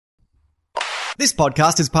This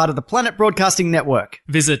podcast is part of the Planet Broadcasting Network.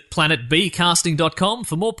 Visit planetbcasting.com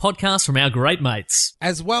for more podcasts from our great mates.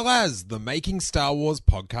 As well as the Making Star Wars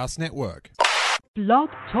Podcast Network. Blog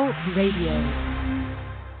Talk Radio.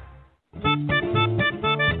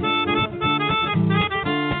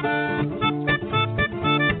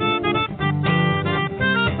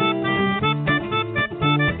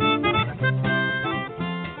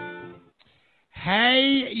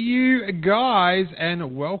 Hey, you guys,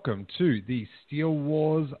 and welcome to the Steele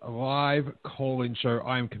Wars live call-in show.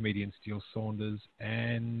 I am comedian Steele Saunders,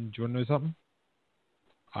 and do you want to know something?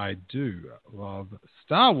 I do love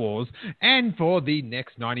Star Wars, and for the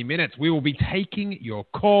next 90 minutes, we will be taking your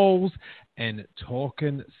calls and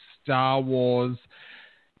talking Star Wars.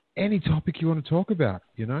 Any topic you want to talk about,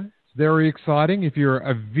 you know? It's very exciting. If you're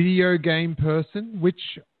a video game person, which,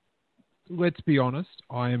 let's be honest,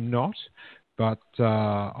 I am not. But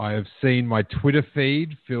I have seen my Twitter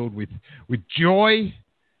feed filled with joy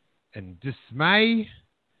and dismay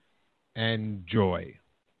and joy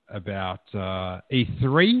about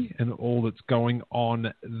E3 and all that's going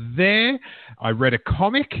on there. I read a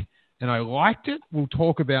comic and I liked it. We'll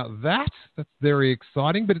talk about that. That's very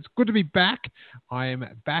exciting, but it's good to be back. I am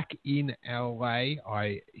back in LA.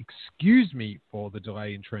 Excuse me for the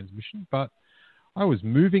delay in transmission, but I was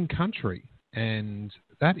moving country. And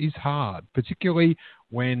that is hard, particularly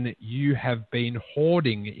when you have been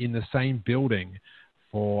hoarding in the same building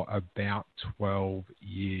for about 12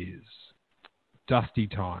 years. Dusty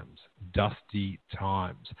times.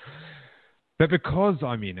 But because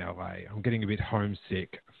I'm in LA, I'm getting a bit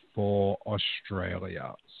homesick for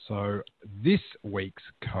Australia. So this week's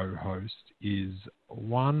co-host is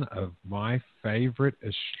one of my favorite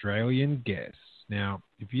Australian guests. Now,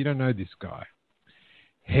 if you don't know this guy,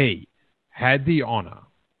 he had the honor,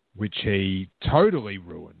 which he totally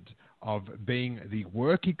ruined, of being the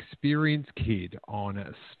work experience kid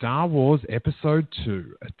on Star Wars Episode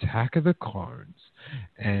 2, Attack of the Clones.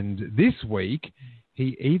 And this week,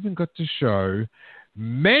 he even got to show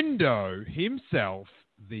Mendo himself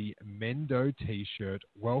the Mendo t-shirt.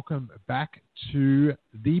 Welcome back to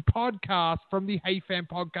the podcast from the Hey Fam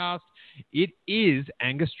podcast. It is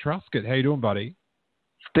Angus Truscott. How you doing, buddy?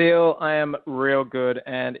 Steele, I am real good,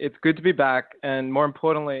 and it's good to be back. And more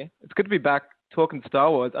importantly, it's good to be back talking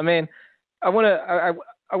Star Wars. I mean, I want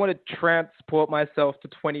to transport myself to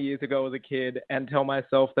 20 years ago as a kid and tell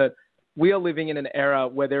myself that we are living in an era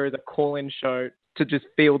where there is a call-in show to just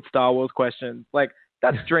field Star Wars questions. Like,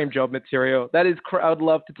 that's dream job material. That is, I would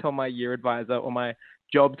love to tell my year advisor or my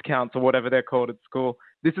jobs counts or whatever they're called at school,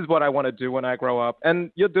 this is what I want to do when I grow up.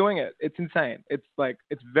 And you're doing it. It's insane. It's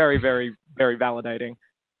very, very, very validating.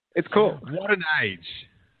 It's cool. What an age.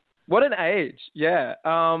 What an age, yeah.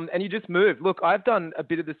 And you just moved. Look, I've done a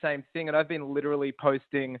bit of the same thing, and I've been literally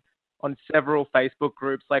posting on several Facebook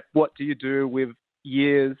groups, like, what do you do with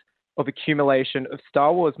years of accumulation of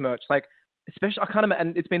Star Wars merch? Like, especially,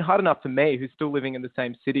 and it's been hard enough for me, who's still living in the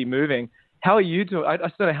same city, moving. How are you doing? I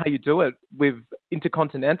just don't know how you do it with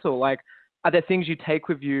Intercontinental. Like, are there things you take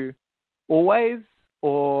with you always?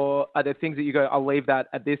 Or are there things that you go, I'll leave that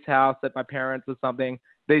at this house, at my parents or something?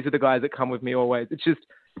 These are the guys that come with me always.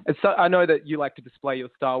 I know that you like to display your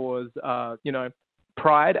Star Wars,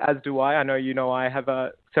 pride, as do I. I know I have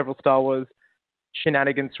several Star Wars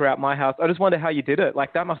shenanigans throughout my house. I just wonder how you did it.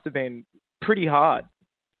 Like, that must have been pretty hard.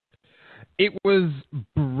 It was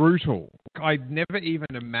brutal. I'd never even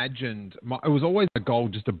imagined. It was always a goal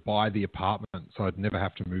just to buy the apartment so I'd never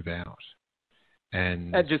have to move out.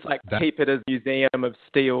 And just keep it as a museum of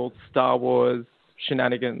Steele Star Wars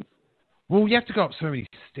shenanigans. Well, you have to go up so many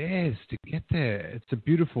stairs to get there. It's a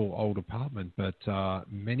beautiful old apartment, but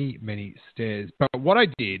many, many stairs. But what I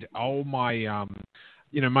did,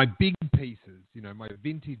 my big pieces, my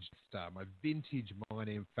vintage Star, my vintage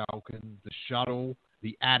Millennium Falcon, the shuttle,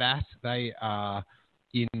 the AT-AT, they are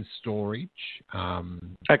in storage.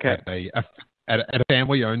 Okay. At a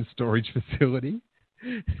family-owned storage facility.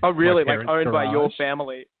 Oh, really? Like owned garage. By your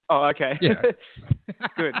family? Oh, okay. Yeah.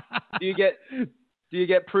 Good. Do you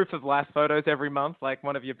get proof of life photos every month? Like,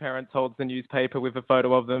 one of your parents holds the newspaper with a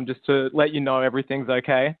photo of them just to let you know everything's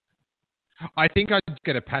okay? I think I'd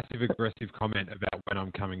get a passive-aggressive comment about when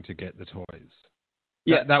I'm coming to get the toys.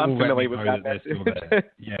 Yeah, that I'm will familiar let me with know that. they're still there.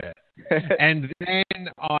 Yeah. And then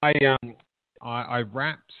I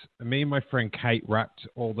wrapped, me and my friend Kate wrapped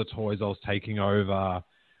all the toys I was taking over.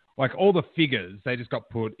 Like, all the figures, they just got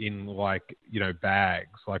put in,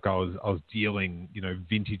 bags. Like, I was dealing,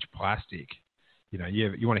 vintage plastic.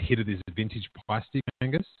 You want to hit it as vintage plastic,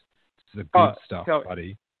 Angus? It's the good stuff,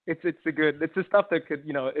 buddy. It's the stuff that could,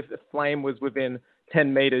 if the flame was within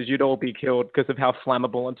 10 meters, you'd all be killed because of how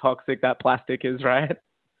flammable and toxic that plastic is, right?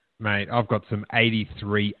 Mate, I've got some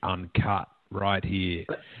 83 uncut right here.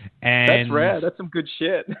 And that's rare. That's some good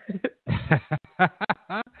shit.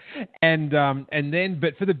 and then,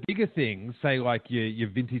 but for the bigger things, say like your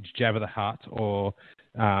vintage Jabba the Hutt or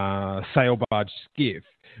sail barge skiff,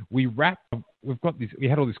 we had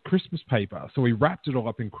all this Christmas paper, so we wrapped it all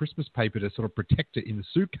up in Christmas paper to sort of protect it in the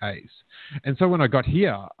suitcase. And so when I got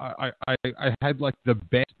here, I had like the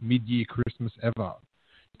best mid-year Christmas ever.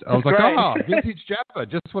 I was like, vintage Jabba,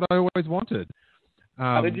 just what I always wanted.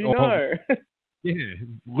 How did you know? Yeah,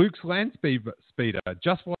 Luke's land speeder,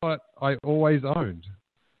 just what I always owned.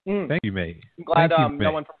 Thank you, me. I'm glad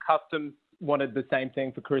no one from Customs wanted the same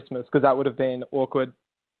thing for Christmas, because that would have been awkward.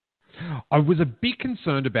 I was a bit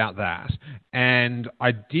concerned about that, and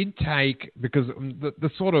I did take, because the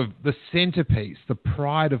sort of the centerpiece, the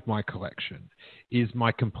pride of my collection is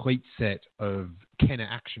my complete set of Kenner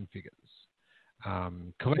action figures.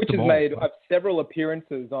 Which has made several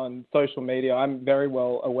appearances on social media. I'm very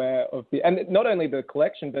well aware of and not only the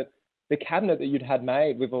collection, but the cabinet that you'd had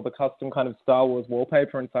made with all the custom kind of Star Wars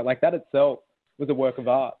wallpaper and stuff. Like that itself was a work of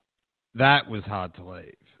art. That was hard to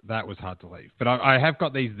leave. But I have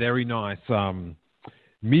got these very nice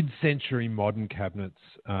mid-century modern cabinets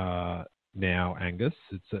now, Angus.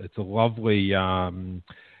 It's a lovely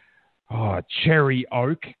cherry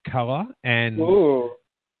oak colour, and ooh.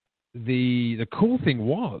 The cool thing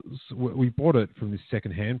was we bought it from this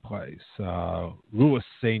second-hand place. Lewis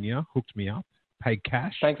Senior hooked me up, paid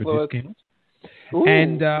cash Thanks, for Lewis. discount, Ooh.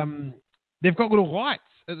 and they've got little lights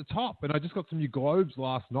at the top. And I just got some new globes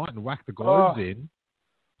last night and whacked the globes in.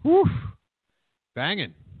 Whew,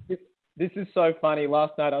 banging. This is so funny.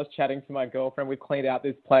 Last night I was chatting to my girlfriend. We've cleaned out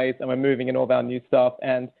this place and we're moving in all of our new stuff.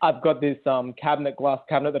 And I've got this glass cabinet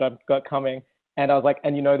that I've got coming. And I was like,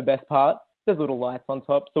 and you know the best part? There's little lights on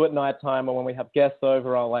top. So at nighttime or when we have guests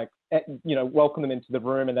over, I'll welcome them into the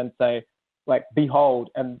room and then say, like, behold,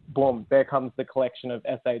 and boom, there comes the collection of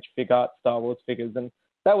SH Fig Art Star Wars figures. And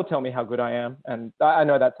that will tell me how good I am. And I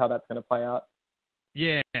know that's how that's going to play out.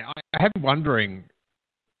 Yeah, I have been wondering,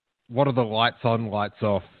 what are the lights on, lights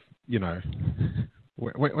off, when does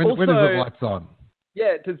it lights on?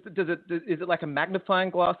 Yeah, is it like a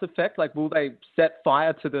magnifying glass effect? Like, will they set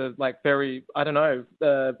fire to the very, I don't know,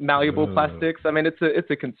 malleable plastics? I mean, it's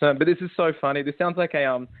a concern. But this is so funny. This sounds like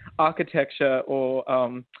a architecture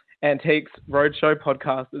or antiques roadshow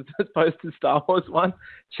podcast as opposed to Star Wars one,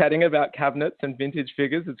 chatting about cabinets and vintage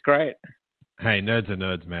figures. It's great. Hey, nerds are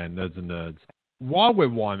nerds, man. Nerds are nerds. While we're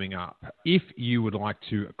winding up, if you would like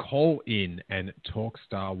to call in and talk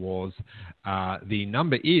Star Wars, the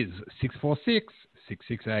number is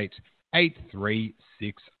 646-668-8360.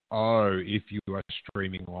 If you are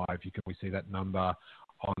streaming live, you can see that number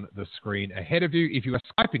on the screen ahead of you. If you are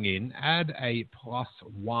Skyping in, add a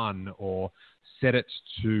 +1 or set it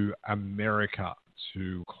to America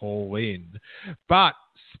to call in. But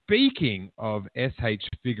speaking of SH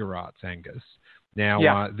Figure Arts, Angus,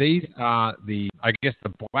 now, these are the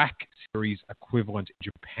Black Series equivalent in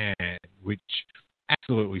Japan, which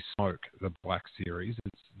absolutely smoke the Black Series.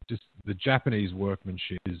 It's just the Japanese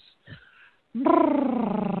workmanship is...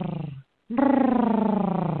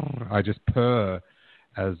 I just purr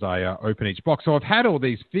as I open each box. So I've had all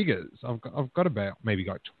these figures. I've got about maybe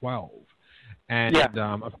 12. And I've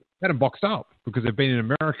had them boxed up because they've been in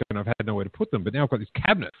America and I've had nowhere to put them. But now I've got this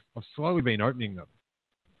cabinet. I've slowly been opening them.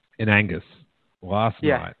 In Angus... Last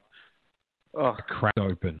night, cracked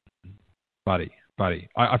open, buddy.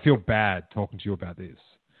 I feel bad talking to you about this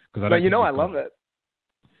because I love it.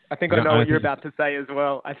 I think I know what you're about to say as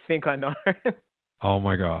well. I think I know. Oh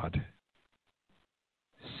my God!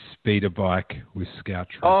 Speeder bike with Scout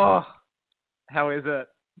Trooper. Oh, how is it?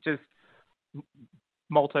 Just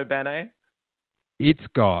molto bene. It's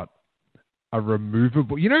got a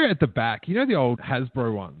removable, at the back, the old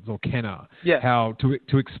Hasbro ones or Kenner. Yeah. How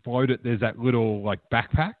to explode it, there's that little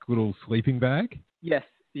backpack, little sleeping bag. Yes.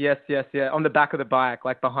 On the back of the bike,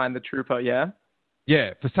 behind the trooper. Yeah.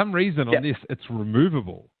 Yeah. For some reason on this, it's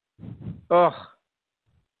removable. Oh,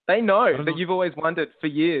 they know that you've always wondered for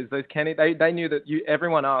years. Those Kenny, they knew that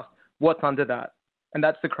everyone asked what's under that, and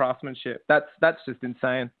that's the craftsmanship. That's just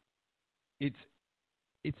insane.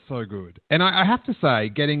 It's so good. And I have to say,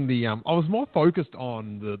 getting the... I was more focused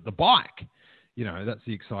on the bike. That's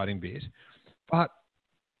the exciting bit. But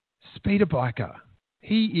Speeder Biker,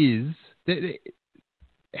 he is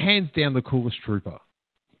hands down the coolest trooper.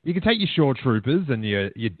 You can take your Shore Troopers and your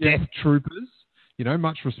Death Troopers.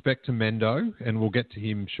 Much respect to Mendo, and we'll get to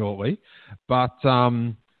him shortly. But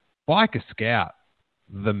Biker Scout,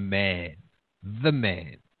 the man.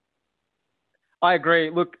 I agree.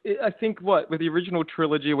 Look, I think with the original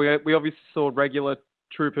trilogy, we obviously saw regular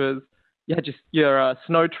troopers. You had just your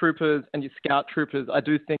snow troopers and your scout troopers. I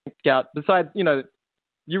do think scout, besides,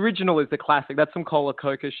 the original is the classic. That's some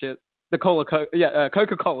Coca-Cola shit. The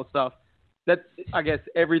Coca-Cola stuff. That's, I guess,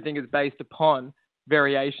 everything is based upon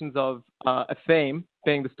variations of a theme,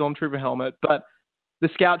 being the Stormtrooper helmet. But the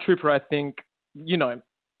Scout Trooper, I think, it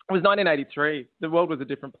was 1983. The world was a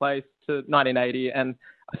different place to 1980, and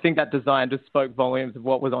I think that design just spoke volumes of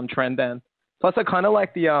what was on trend then. Plus, I kind of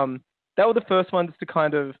like they were the first ones to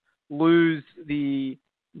kind of lose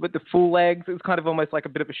with the full legs. It was kind of almost like a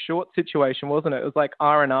bit of a short situation, wasn't it? It was like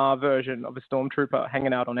R&R version of a Stormtrooper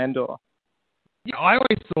hanging out on Endor. Yeah, I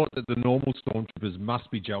always thought that the normal Stormtroopers must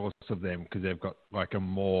be jealous of them because they've got like a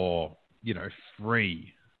more,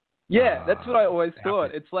 free. Yeah, that's what I always thought.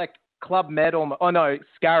 outfit. It's like Club Med almost. Oh no,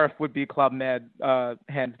 Scarif would be Club Med,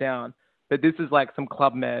 hands down. But this is like some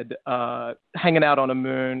Club Med, hanging out on a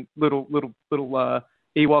moon, little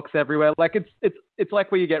Ewoks everywhere. Like it's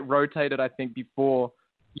like where you get rotated. I think before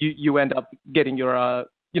you end up getting your,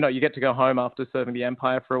 you get to go home after serving the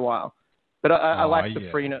Empire for a while. But I like the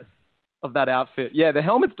freeness of that outfit. Yeah, the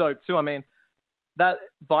helmet's dope too. I mean, that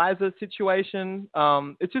visor situation,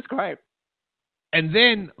 it's just great. And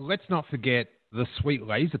then let's not forget the sweet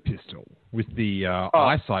laser pistol with the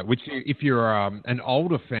eyesight, which if you're an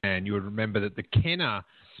older fan, you would remember that the Kenner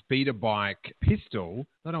speeder bike pistol,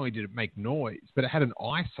 not only did it make noise, but it had an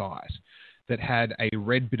eyesight that had a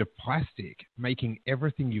red bit of plastic, making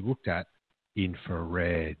everything you looked at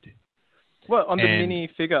infrared. Well, on the mini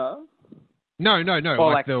figure? No.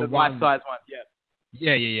 Or like the life-size one,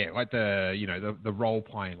 yeah. Yeah. Like the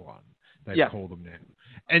role-playing one, they call them now.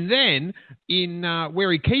 And then in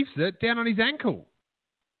where he keeps it, down on his ankle.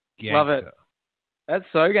 Gangster. Love it. That's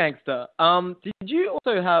so gangster. Did you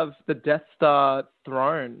also have the Death Star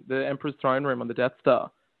throne, the Emperor's throne room on the Death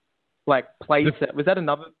Star? Like play set. Was that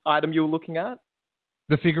another item you were looking at?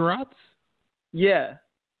 The figure arts? Yeah.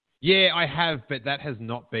 Yeah, I have, but that has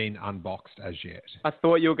not been unboxed as yet. I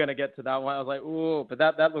thought you were going to get to that one. I was like, ooh, but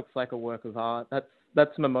that looks like a work of art.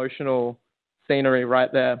 That's some emotional scenery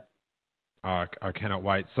right there. I cannot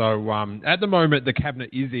wait. So at the moment, the cabinet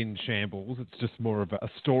is in shambles. It's just more of a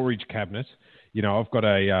storage cabinet. I've got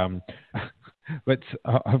I've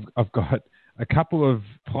got a couple of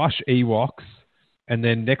plush Ewoks, and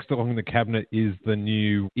then next along the cabinet is the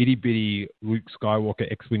new itty bitty Luke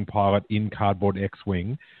Skywalker X-wing pilot in cardboard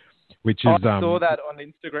X-wing, which is. I saw that on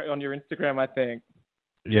Instagram, on your Instagram, I think.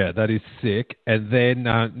 Yeah, that is sick. And then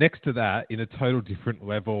next to that, in a total different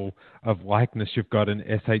level of likeness, you've got an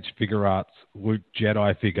SH Figure Arts Luke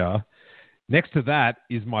Jedi figure. Next to that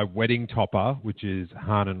is my wedding topper, which is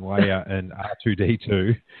Han and Leia and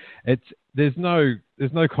R2-D2. There's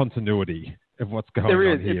no continuity of what's going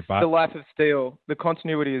on here. It's the Life of Steel. The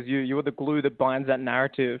continuity is you. You are the glue that binds that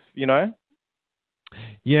narrative.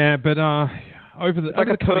 Yeah, but over the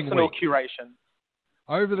a personal curation.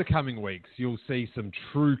 Over the coming weeks, you'll see some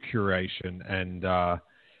true curation, and I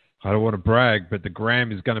don't want to brag, but the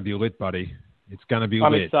gram is going to be lit, buddy. It's going to be lit.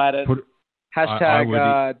 I'm excited.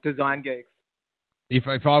 Hashtag Design Geeks.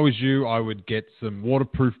 If I was you, I would get some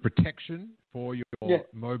waterproof protection for your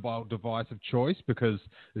mobile device of choice, because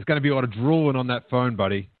there's going to be a lot of drooling on that phone,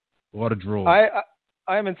 buddy. A lot of drooling.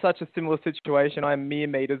 I am in such a similar situation. I'm mere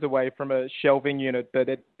meters away from a shelving unit, but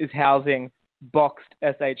it is housing boxed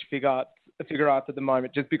SH figure arts at the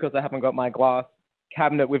moment, just because I haven't got my glass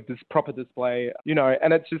cabinet with this proper display,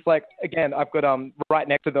 and it's just like, again, I've got right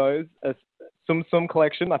next to those a Tsum Tsum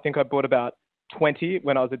collection. I think I bought about 20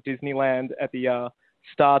 when I was at Disneyland at the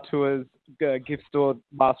Star Tours gift store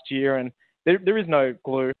last year, and there is no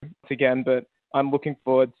glue again, but I'm looking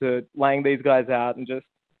forward to laying these guys out and just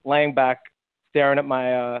laying back, staring at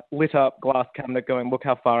my lit up glass cabinet going, look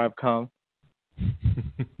how far I've come.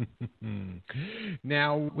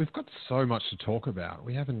 Now, we've got so much to talk about.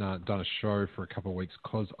 We haven't done a show for a couple of weeks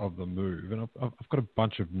because of the move, and I've got a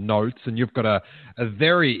bunch of notes, and you've got a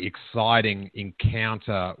very exciting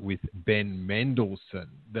encounter with Ben Mendelsohn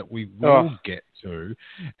that we will get to,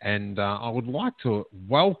 and I would like to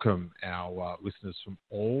welcome our listeners from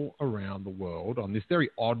all around the world on this very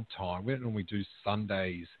odd time. We don't normally do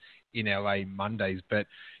Sundays in LA Mondays, but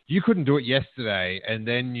you couldn't do it yesterday, and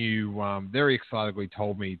then you very excitedly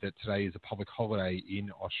told me that today is a public holiday in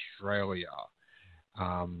Australia.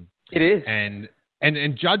 It is.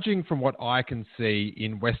 And judging from what I can see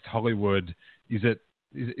in West Hollywood, is it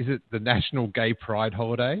the National Gay Pride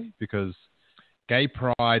holiday? Because Gay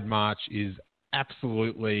Pride March is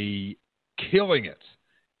absolutely killing it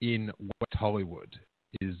in West Hollywood.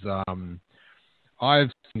 I've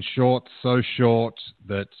seen shorts so short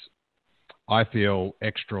that I feel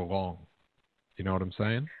extra long. You know what I'm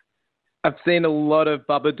saying? I've seen a lot of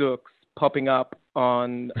Babadooks popping up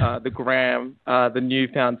on the gram, the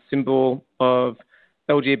newfound symbol of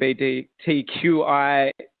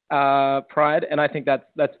LGBTQI pride, and I think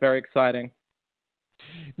that's very exciting.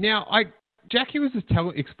 Now, Jackie was just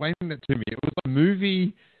explaining that to me. It was a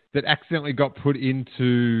movie that accidentally got put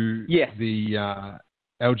into the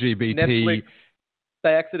LGBT. Netflix,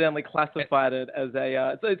 they accidentally classified it as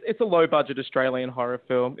it's a low budget Australian horror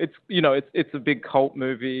film. It's a big cult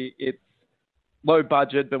movie. It's low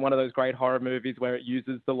budget, but one of those great horror movies where it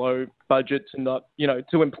uses the low budget to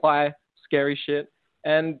to imply scary shit.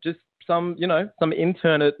 And just some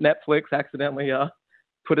intern at Netflix accidentally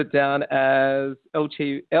put it down as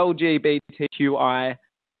LGBTQIA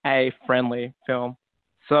friendly film.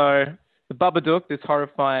 So the Babadook, this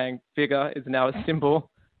horrifying figure, is now a symbol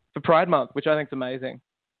for Pride Month, which I think is amazing.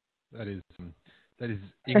 That is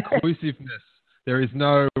inclusiveness. There is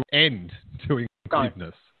no end to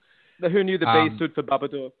inclusiveness. No. Who knew the B stood for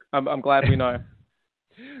Babadook? I'm glad we know.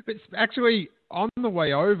 But actually, on the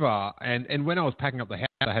way over, and when I was packing up the house,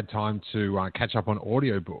 I had time to catch up on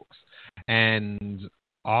audiobooks. And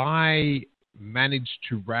I managed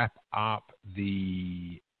to wrap up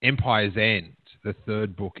the Empire's End, the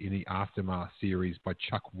third book in the Aftermath series by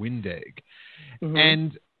Chuck Wendig. Mm-hmm.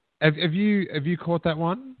 And have you caught that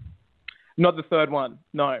one? Not the third one,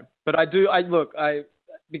 no. But I do.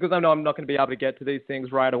 Because I know I'm not going to be able to get to these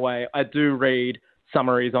things right away. I do read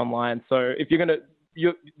summaries online. So if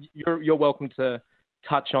you're welcome to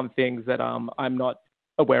touch on things that I'm not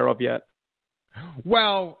aware of yet.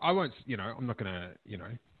 Well, I won't. I'm not going to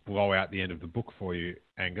blow out the end of the book for you,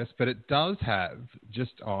 Angus. But it does have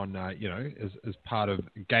just on as part of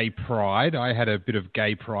gay pride. I had a bit of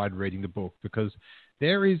gay pride reading the book because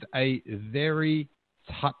there is a very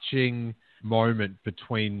touching moment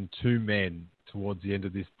between two men towards the end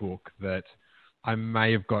of this book that I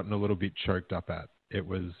may have gotten a little bit choked up at. It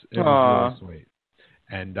was really sweet.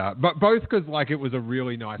 And but both because it was a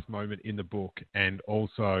really nice moment in the book, and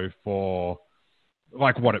also for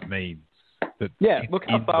what it means. Look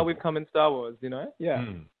how far we've come in Star Wars, Yeah.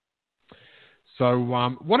 Mm. So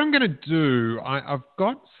what I'm going to do, I've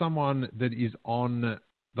got someone that is on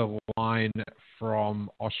the line from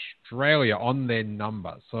Australia on their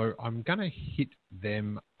number. So I'm going to hit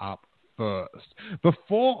them up first.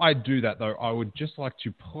 Before I do that, though, I would just like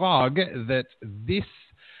to plug that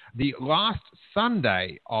the last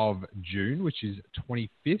Sunday of June, which is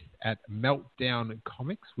 25th at Meltdown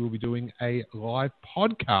Comics, we'll be doing a live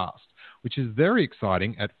podcast, which is very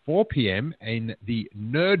exciting, at 4 p.m. in the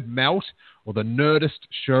Nerd Melt, or the Nerdist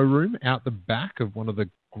showroom out the back of one of the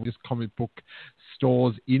greatest comic book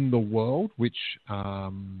stores in the world, which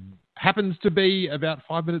happens to be about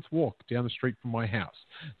 5 minutes walk down the street from my house.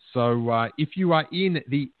 So if you are in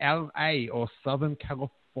the LA or Southern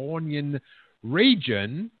Californian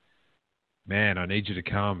region, man, I need you to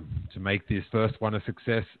come to make this first one a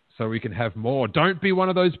success so we can have more. Don't be one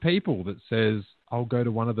of those people that says, I'll go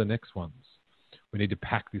to one of the next ones. We need to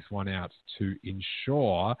pack this one out to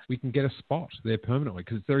ensure we can get a spot there permanently,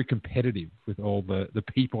 because it's very competitive with all the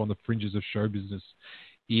people on the fringes of show business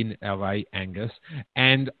in LA, Angus.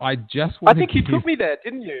 And I just want I think you took me there,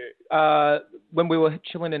 didn't you? When we were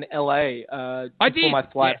chilling in LA before my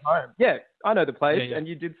flight home. Yeah, I know the place. Yeah. And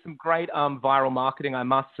you did some great viral marketing, I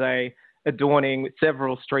must say, adorning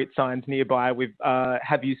several street signs nearby with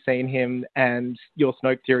 "Have you seen him?" and "Your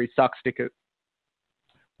Snoke Theory sucks" stickers.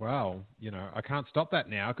 Well, I can't stop that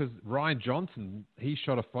now because Ryan Johnson, he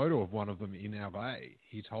shot a photo of one of them in LA.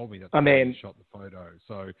 He told me that he shot the photo.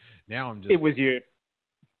 So now I'm just... It was you.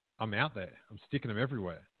 I'm out there. I'm sticking them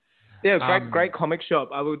everywhere. Yeah, great comic shop.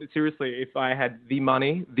 I would, seriously, if I had the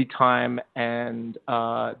money, the time, and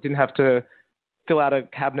didn't have to fill out a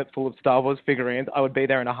cabinet full of Star Wars figurines, I would be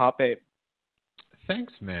there in a heartbeat.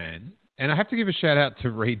 Thanks, man. And I have to give a shout out to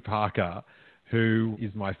Reed Parker, who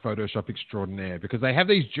is my Photoshop extraordinaire, because they have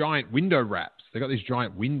these giant window wraps. They've got these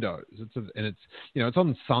giant windows, it's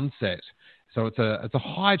on Sunset, so it's a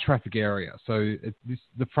high traffic area. So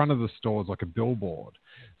the front of the store is like a billboard.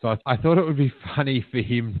 So I thought it would be funny for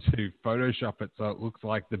him to Photoshop it so it looks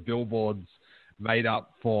like the billboard's made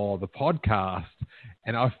up for the podcast,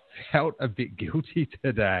 and I felt a bit guilty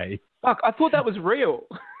today. Fuck, I thought that was real.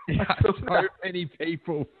 Yeah, so many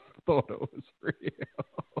people thought it was real.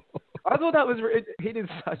 I thought that was he did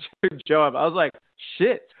such a good job. I was like,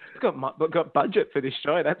 shit, he's got budget for this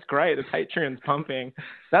show. That's great. The Patreon's pumping.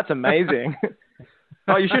 That's amazing.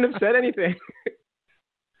 Oh, you shouldn't have said anything.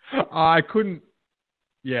 I couldn't.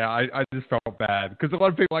 Yeah, I just felt bad because a lot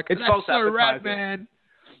of people are like, that's so rad, man.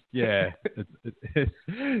 Yeah.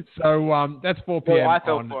 So that's 4 p.m. Well, I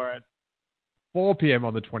fell on for it. 4 p.m.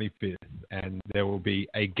 on the 25th, and there will be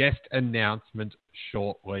a guest announcement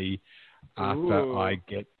shortly after Ooh. I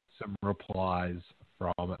get some replies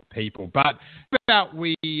from people. But let's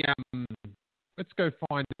go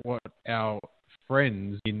find what our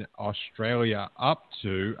friends in Australia up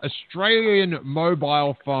to. Australian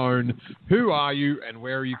mobile phone. Who are you and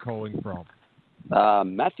where are you calling from?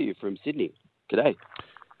 Matthew from Sydney. G'day.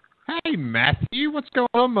 Hey, Matthew. What's going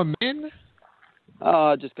on, my man?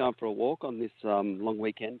 Just going for a walk on this long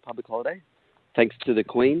weekend public holiday. Thanks to the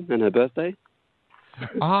Queen and her birthday.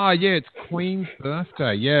 Yeah, it's Queen's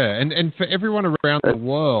birthday, yeah. And for everyone around the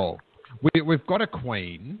world, we've got a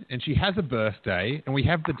Queen, and she has a birthday, and we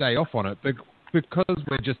have the day off on it, but because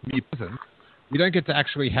we're just mere peasants, we don't get to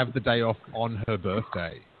actually have the day off on her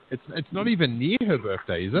birthday. It's not even near her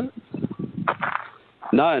birthday, is it?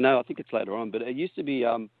 No, I think it's later on, but it used to be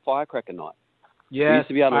Firecracker Night. Yeah, there used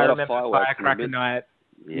to be a lot of remember fireworks. Firecracker Night.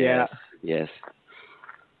 Yes.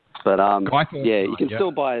 But you can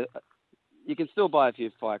still buy. You can still buy a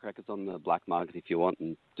few firecrackers on the black market if you want,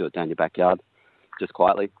 and do it down your backyard, just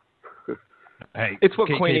quietly. Hey, It's what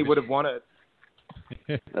Queenie would have wanted.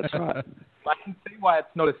 That's right. I can see why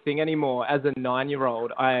it's not a thing anymore. As a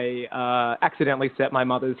 9-year-old, I accidentally set my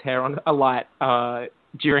mother's hair on a light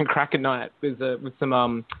during Cracker Night with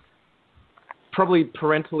some probably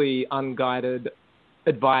parentally unguided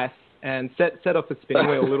advice, and set off a spinning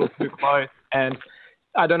wheel a little too close. And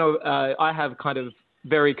I don't know, I have kind of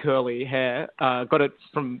very curly hair. Got it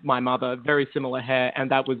from my mother, very similar hair, and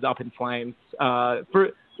that was up in flames.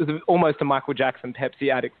 It was almost a Michael Jackson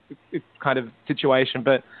Pepsi addict kind of situation,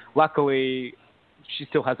 but luckily she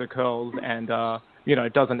still has her curls and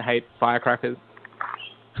doesn't hate firecrackers.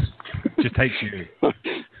 Just hates you.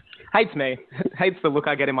 Hates me. Hates the look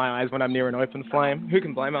I get in my eyes when I'm near an open flame. Who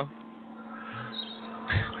can blame her?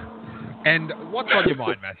 And what's on your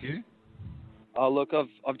mind, Matthew? Oh, look,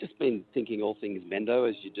 I've just been thinking all things Mendo,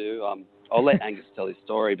 as you do. I'll let Angus tell his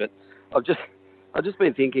story, but I've just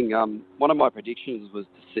been thinking. One of my predictions was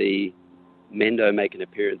to see Mendo make an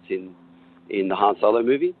appearance in the Han Solo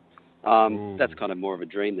movie. That's kind of more of a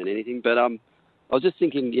dream than anything. But I was just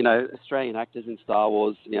thinking, Australian actors in Star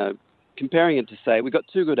Wars. Comparing it to say, we got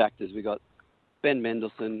two good actors. We got Ben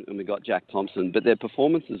Mendelsohn and we got Jack Thompson, but their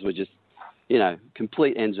performances were just,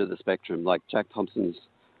 complete ends of the spectrum. Like Jack Thompson's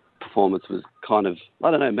performance was kind of,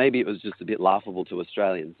 I don't know, maybe it was just a bit laughable to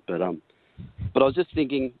Australians. But I was just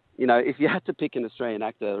thinking, if you had to pick an Australian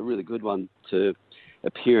actor, a really good one to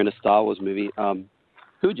appear in a Star Wars movie,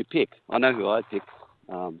 who would you pick? I know who I'd pick,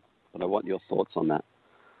 but I want your thoughts on that.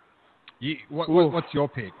 What's your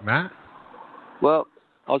pick, Matt? Well,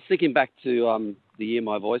 I was thinking back to the year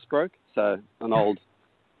my voice broke, so an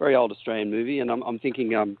very old Australian movie, and I'm thinking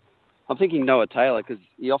Noah Taylor, because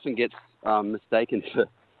he often gets mistaken for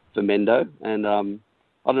Mendo, and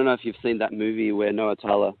I don't know if you've seen that movie where Noah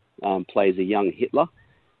Taylor plays a young Hitler.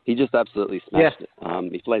 He just absolutely smashed it.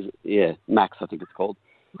 He plays Max, I think it's called.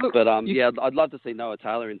 Look, but I'd love to see Noah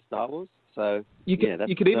Taylor in Star Wars. So you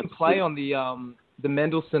could even play on the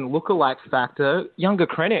Mendelsohn lookalike factor, younger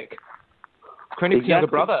Krennic. Krennic's younger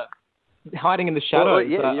brother, hiding in the shadows,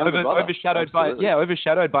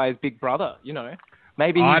 overshadowed by his big brother.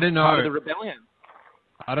 Maybe he's part of the rebellion.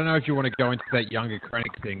 I don't know if you want to go into that younger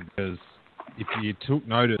Krennic thing, because if you took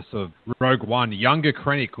notice of Rogue One, younger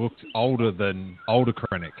Krennic looked older than older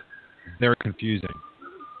Krennic. Very confusing.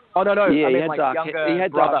 Oh no! Yeah, I mean, he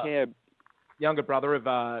had dark hair. Younger brother of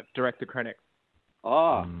director Krennic.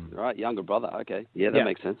 Oh, right, younger brother. Okay, that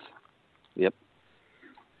makes sense. Yep.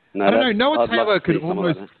 No, I don't know. Noah Taylor could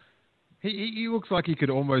almost. Like he looks like he could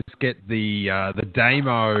almost get the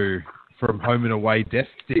Damo from Home and Away Death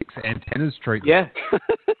Sticks antennas treatment. Yeah.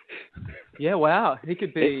 Yeah. Wow. He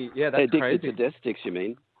could be. That's addicted crazy. to Death Sticks, you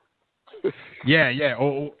mean? Yeah.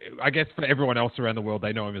 Or I guess for everyone else around the world,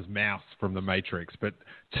 they know him as Mouse from The Matrix. But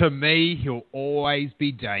to me, he'll always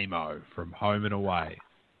be Damo from Home and Away.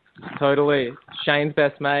 Totally. Shane's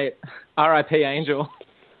best mate. R.I.P. Angel.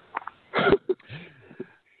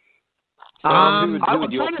 Who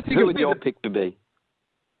would your pick be?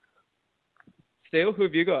 Steele, who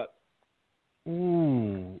have you got?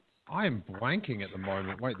 Ooh, I am blanking at the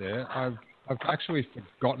moment. Wait there. I've actually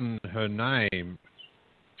forgotten her name.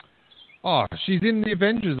 Oh, she's in the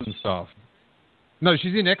Avengers and stuff. No,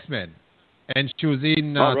 she's in X-Men. And she was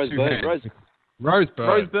in Rose Two Byrne. Hands. Rose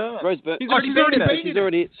Byrne. Rose Byrne.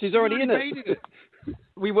 She's already in it.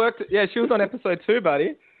 We worked. Yeah, she was on episode 2,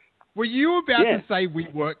 buddy. Were you about to say we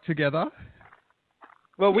worked together?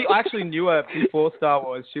 Well, we actually knew her before Star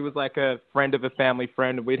Wars. She was like a friend of a family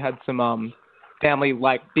friend. We'd had some family,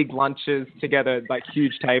 like, big lunches together, like,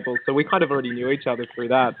 huge tables. So we kind of already knew each other through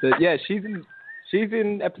that. But, yeah, she's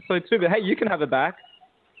in episode 2. But, hey, you can have her back.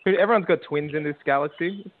 Everyone's got twins in this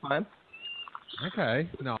galaxy. It's fine. Okay,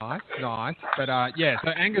 nice. But, so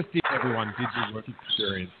Angus did your work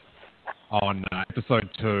experience on episode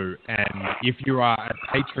 2. And if you are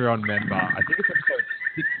a Patreon member, I think it's episode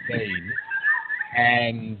 16,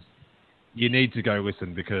 and you need to go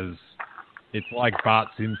listen because it's like Bart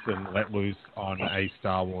Simpson let loose on a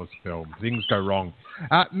Star Wars film. Things go wrong.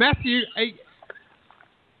 Matthew,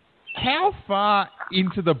 how far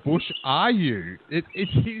into the bush are you? It's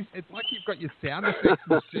like you've got your sound effects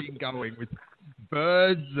machine going with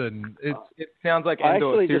birds and it sounds like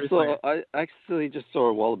Endor. I actually just saw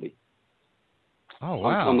a wallaby. Oh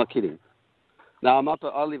wow! I'm not kidding. No,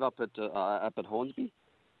 I live up at Hornsby.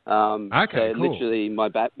 Okay, so cool. Literally,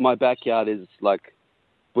 my backyard is like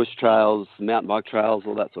bush trails, mountain bike trails,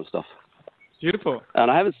 all that sort of stuff. Beautiful.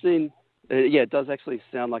 And I haven't seen. It does actually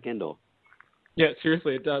sound like Endor. Yeah,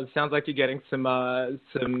 seriously, it does. Sounds like you're getting some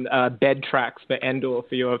bed tracks for Endor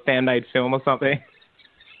for your fan-made film or something.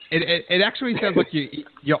 It actually sounds like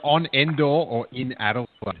you're on Endor or in Adelaide.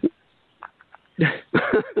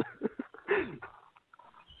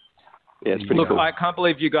 Yeah, it's pretty cool. I can't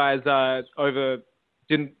believe you guys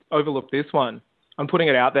didn't overlook this one. I'm putting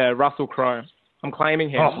it out there. Russell Crowe. I'm claiming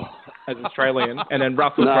him as Australian, and then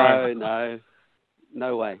Russell Crowe.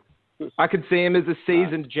 No way. I could see him as a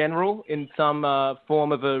seasoned general in some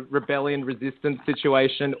form of a rebellion resistance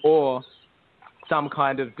situation, or some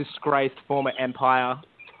kind of disgraced former Empire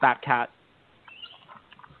fat cat.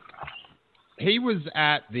 He was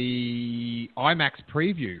at the IMAX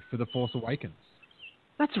preview for The Force Awakens.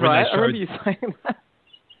 That's right. I remember you saying that.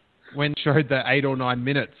 When showed the 8 or 9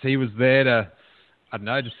 minutes, he was there to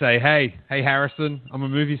say, hey Harrison, I'm a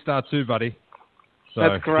movie star too, buddy. So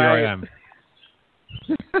that's great. Here I am.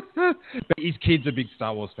 But his kid's a big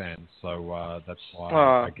Star Wars fan, so that's why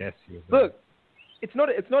I guess he was there. Look, it's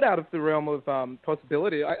not out of the realm of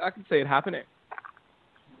possibility. I can see it happening.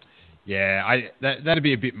 Yeah, that'd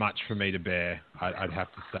be a bit much for me to bear. I'd have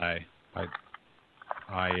to say.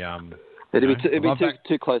 It'd be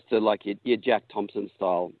too close to like your Jack Thompson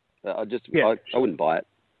style. I wouldn't buy it.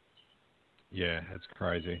 Yeah, that's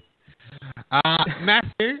crazy.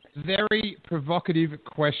 Matthew, very provocative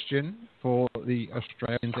question for the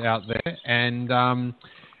Australians out there, and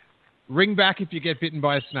ring back if you get bitten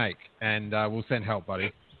by a snake, and we'll send help,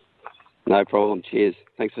 buddy. No problem. Cheers.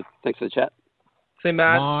 Thanks for the chat. See,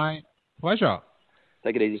 Matt. My pleasure.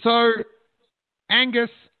 Take it easy. So,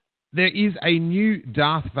 Angus, there is a new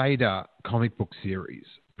Darth Vader comic book series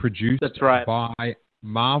produced by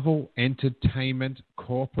Marvel Entertainment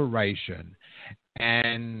Corporation.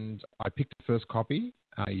 And I picked the first copy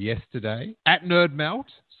yesterday at Nerd Melt,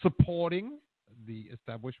 supporting the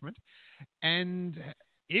establishment. And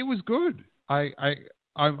it was good.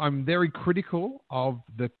 I'm very critical of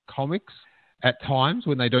the comics at times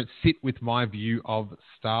when they don't sit with my view of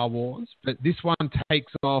Star Wars. But this one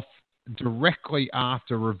takes off directly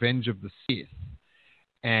after Revenge of the Sith.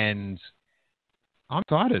 And I'm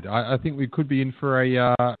excited. I think we could be in for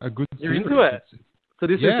a good You're series. into it. So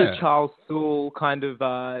this is the Charles Soule kind of,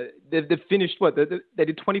 they've finished, they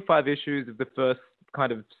did 25 issues of the first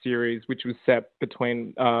kind of series, which was set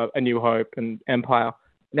between A New Hope and Empire.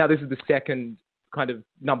 Now this is the second kind of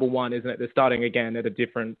number one, isn't it? They're starting again at a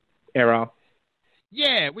different era.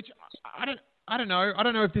 Yeah, which I don't know. I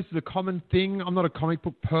don't know if this is a common thing. I'm not a comic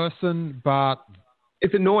book person, but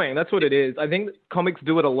it's annoying. That's what it is. I think comics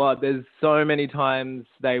do it a lot. There's so many times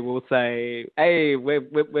they will say, "Hey,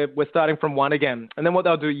 we're starting from one again," and then what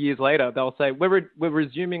they'll do years later, they'll say, "We're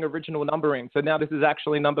resuming original numbering. So now this is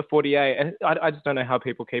actually number 48." And I just don't know how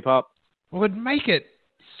people keep up. Well, it'd make it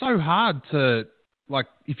so hard to, like,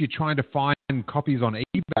 if you're trying to find copies on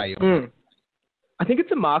eBay. I think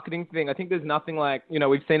it's a marketing thing. I think there's nothing like,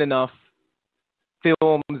 we've seen enough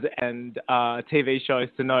films and TV shows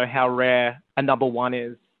to know how rare a number one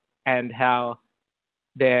is and how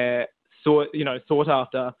they're sought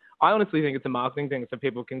after. I honestly think it's a marketing thing, so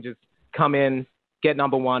people can just come in, get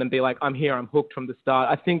number one, and be like, "I'm here, I'm hooked from the start."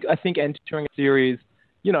 I think entering a series,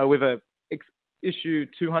 with a issue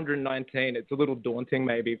 219, it's a little daunting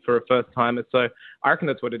maybe for a first timer. So I reckon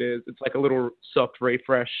that's what it is. It's like a little soft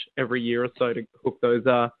refresh every year or so to hook those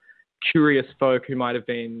curious folk who might have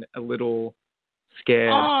been a little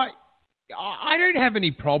scared. I don't have any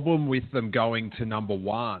problem with them going to number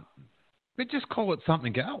one, but just call it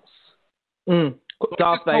something else.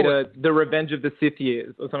 Darth Vader, The Revenge of the Sith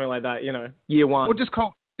years, or something like that. Year one. Or just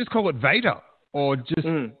call it Vader, or just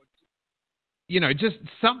just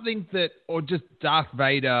something that, or just Darth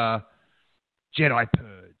Vader Jedi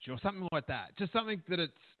Purge or something like that. Just something that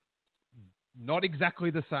it's not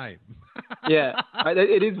exactly the same. Yeah,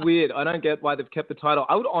 it is weird. I don't get why they've kept the title.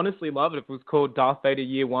 I would honestly love it if it was called Darth Vader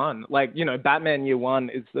Year One. Like, you know, Batman Year One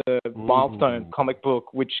is the milestone comic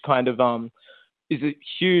book, which kind of is a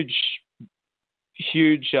huge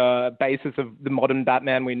basis of the modern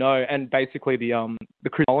Batman we know, and basically the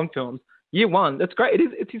Chris Nolan films. Year One, that's great.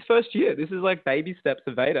 It's his first year. This is like baby steps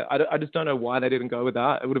of Vader. I just don't know why they didn't go with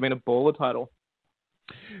that. It would have been a baller title.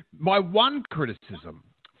 My one criticism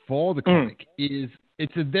for the comic is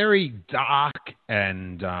it's a very dark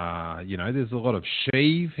and, there's a lot of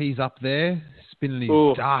Sheev. He's up there spinning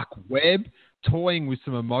his dark web, toying with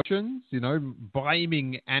some emotions,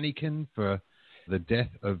 blaming Anakin for the death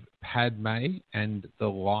of Padme and the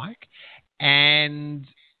like. And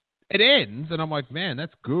it ends, and I'm like, man,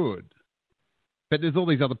 that's good. But there's all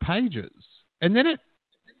these other pages. And then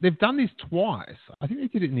they've done this twice. I think they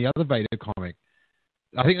did it in the other Vader comic.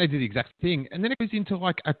 I think they did the exact thing. And then it goes into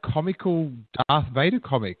like a comical Darth Vader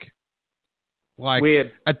comic. Like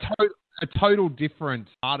weird. A total different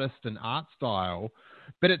artist and art style.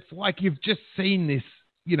 But it's like you've just seen this,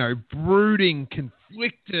 brooding,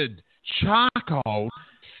 conflicted, charcoal,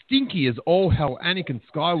 stinky as all hell Anakin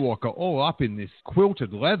Skywalker all up in this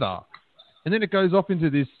quilted leather. And then it goes off into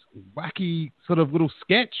this wacky sort of little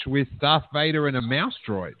sketch with Darth Vader and a mouse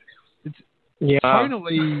droid. It's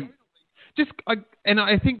tonally...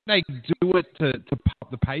 I think they do it to pop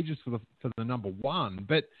the pages for the number one,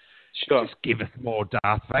 but just give us more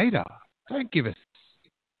Darth Vader. Don't give us,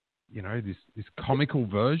 this comical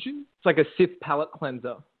version. It's like a Sith palate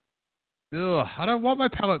cleanser. Ugh, I don't want my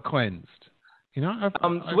palate cleansed.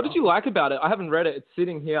 What did you like about it? I haven't read it. It's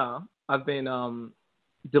sitting here. I've been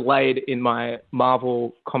delayed in my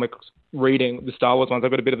Marvel comics reading, the Star Wars ones.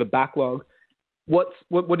 I've got a bit of a backlog. What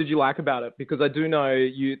did you like about it? Because I do know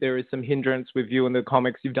there is some hindrance with you in the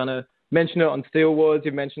comics. You've mentioned it on Steel Wars.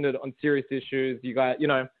 You've mentioned it on serious issues. You got,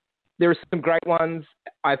 there are some great ones,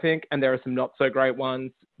 I think, and there are some not so great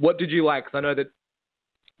ones. What did you like? Because I know that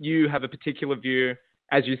you have a particular view,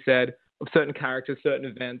 as you said, of certain characters, certain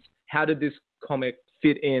events. How did this comic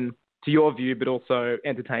fit in to your view, but also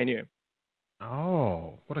entertain you?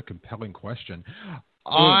 Oh, what a compelling question.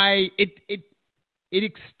 It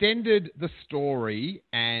extended the story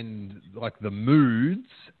and like the moods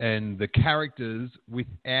and the characters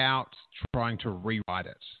without trying to rewrite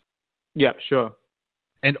it. Yeah, sure.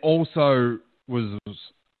 And also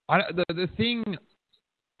the thing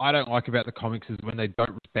I don't like about the comics is when they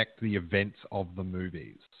don't respect the events of the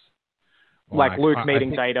movies. Like Luke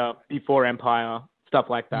meeting Vader before Empire, stuff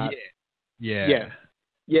like that. Yeah,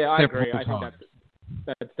 I agree. I think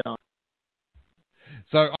that's done.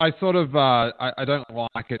 So I sort of I don't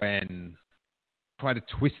like it when try to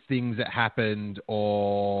twist things that happened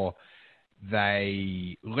or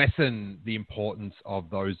they lessen the importance of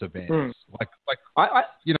those events. Like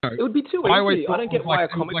it would be too easy. I don't get why a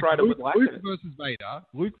comic writer would like it.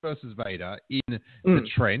 Luke versus Vader in the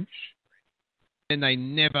trench, and they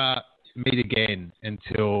never meet again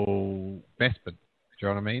until Bespin. Do you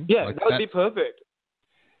know what I mean? Yeah, that would be perfect.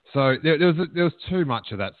 So there was too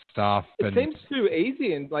much of that stuff. It seems too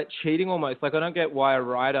easy and like cheating almost. Like I don't get why a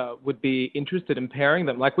writer would be interested in pairing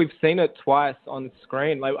them. Like we've seen it twice on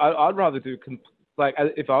screen. Like I'd rather do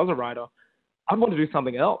if I was a writer, I'd want to do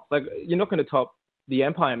something else. Like you're not going to top the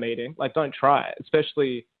Empire meeting. Like don't try it,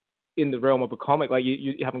 especially in the realm of a comic. Like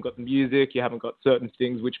you haven't got the music, you haven't got certain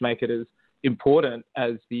things which make it as important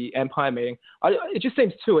as the Empire meeting. It just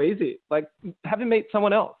seems too easy. Like have him meet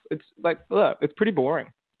someone else. It's like it's pretty boring.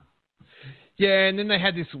 Yeah, and then they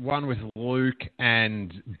had this one with Luke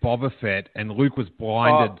and Boba Fett, and Luke was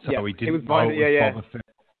blinded, so he didn't know it was Boba Fett.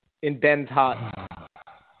 In Ben's heart.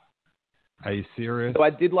 Are you serious? So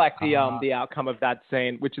I did like the outcome of that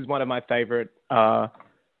scene, which is one of my favorite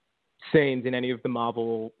scenes in any of the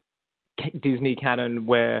Marvel Disney canon,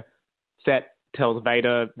 where Fett tells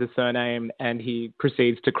Vader the surname and he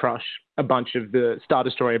proceeds to crush a bunch of the Star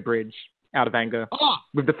Destroyer bridge out of anger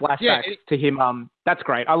with the flashbacks to him. That's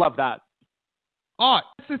great. I love that. Oh,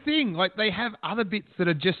 that's the thing. Like, they have other bits that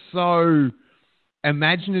are just so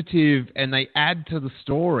imaginative and they add to the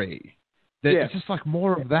story. It's just like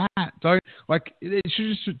more of that.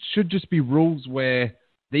 It should just be rules where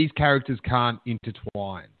these characters can't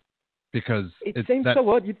intertwine. Because it seems so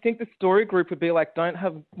odd. You'd think the story group would be like, don't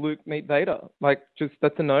have Luke meet Vader. Like, just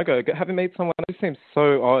that's a no-go. Have him meet someone. It just seems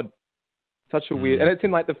so odd. Such a weird... And it's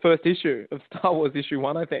in like the first issue of Star Wars issue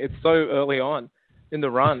 1, I think. It's so early on in the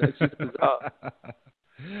run. It's just bizarre.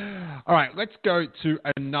 All right, let's go to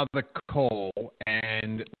another call,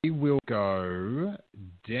 and we will go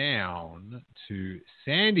down to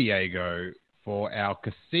San Diego for our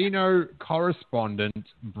casino correspondent,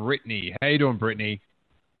 Brittany. How you doing, Brittany?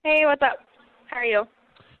 Hey, what's up? How are you?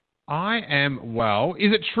 I am well.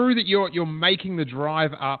 Is it true that you're making the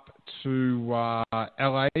drive up to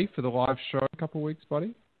LA for the live show in a couple of weeks,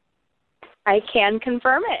 buddy? I can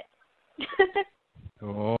confirm it.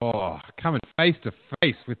 Oh, coming face to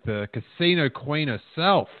face with the casino queen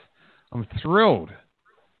herself. I'm thrilled.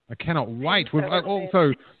 I cannot wait.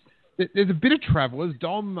 Also, there's a bit of travellers.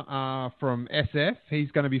 Dom from SF, he's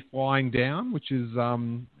going to be flying down, which is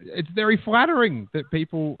it's very flattering that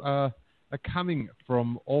people are coming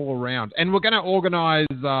from all around. And we're going to organise,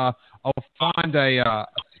 I'll find a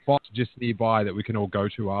spot just nearby that we can all go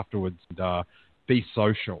to afterwards and be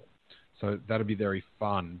social. So that'll be very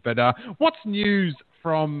fun. But what's news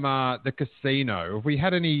from the casino? Have we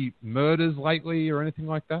had any murders lately or anything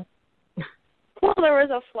like that? Well, there was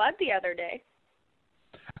a flood the other day.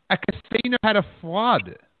 A casino had a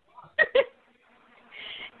flood.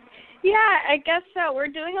 Yeah, I guess so. We're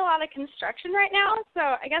doing a lot of construction right now, so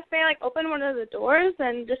I guess they opened one of the doors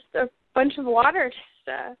and just a bunch of water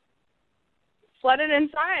just flooded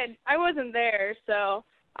inside. I wasn't there, so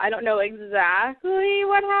I don't know exactly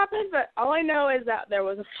what happened, but all I know is that there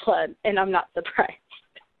was a flood, and I'm not surprised.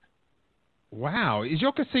 Wow. Is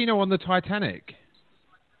your casino on the Titanic?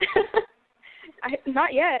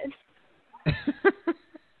 Not yet.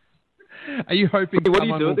 Are you hoping what do you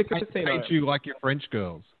someone do will at the paint casino? you like your French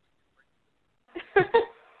girls?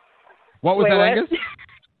 What was Wait, that, what? Angus?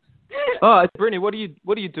 Oh, Brittany, what do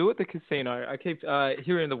you do at the casino? I keep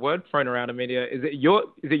hearing the word thrown around in media. Is it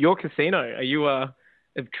your casino? Are you a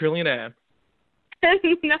trillionaire?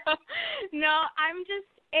 No, I'm just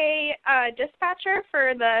a dispatcher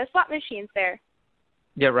for the slot machines there.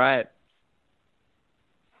 Yeah, right.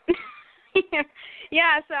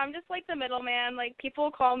 Yeah, so I'm just the middleman.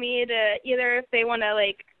 People call me to either if they want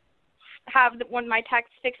to have one of my techs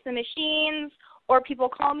fix the machines, or people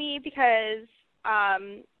call me because a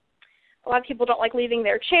lot of people don't like leaving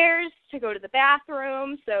their chairs to go to the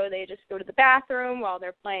bathroom, so they just go to the bathroom while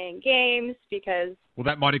they're playing games because Well,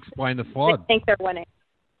 that might explain the they flood. think they're winning.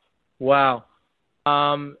 Wow.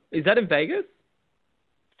 Is that in Vegas?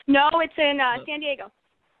 No, it's in San Diego.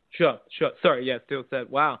 Sure. Sorry, yeah, still said.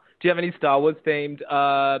 Wow. Do you have any Star Wars themed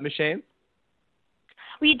machines?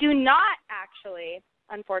 We do not actually,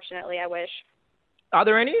 unfortunately. I wish. Are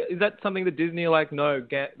there any? Is that something that Disney are like? No,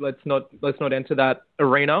 let's not enter that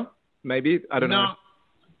arena. Maybe I don't know.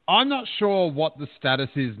 I'm not sure what the status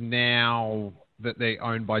is now that they're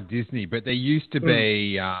owned by Disney, but there used to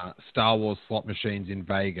be Star Wars slot machines in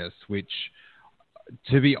Vegas, which,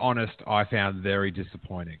 to be honest, I found very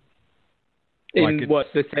disappointing. In what,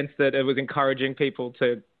 the sense that it was encouraging people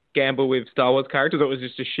to gamble with Star Wars characters, or it was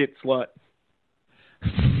just a shit slot?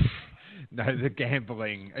 No, the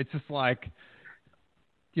gambling. It's just I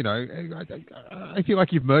feel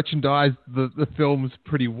like you've merchandised the films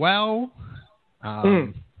pretty well.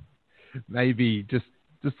 Maybe just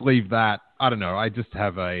leave that. I don't know. I just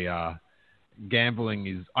have a gambling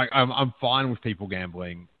is. I'm fine with people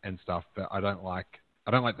gambling and stuff, but I don't like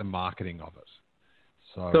the marketing of it.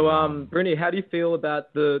 So, Brittany, how do you feel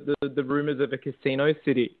about the rumors of a casino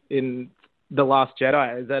city in The Last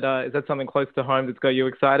Jedi? Is that something close to home that's got you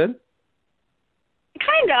excited?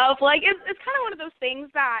 Kind of. It's kind of one of those things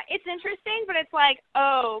that it's interesting, but it's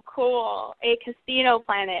oh, cool, a casino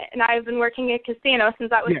planet. And I've been working in a casino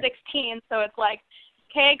since I was 16, so it's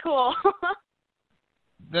okay, cool.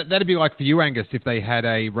 That'd be like for you, Angus, if they had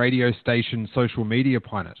a radio station social media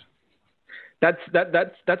planet. That's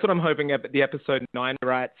what I'm hoping the episode 9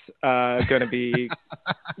 rights are going to be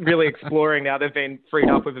really exploring now they've been freed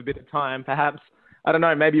up with a bit of time, perhaps. I don't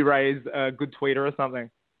know, maybe Ray's a good tweeter or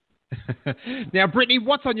something. Now, Brittany,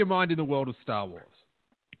 what's on your mind in the world of Star Wars?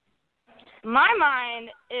 My mind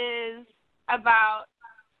is about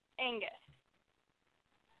Angus.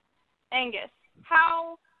 Angus,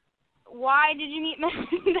 why did you meet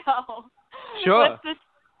Mendo? Sure. What's the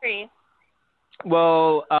story?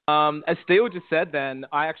 Well, as Steele just said then,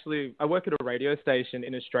 I work at a radio station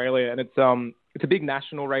in Australia, and it's a big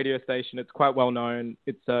national radio station. It's quite well known.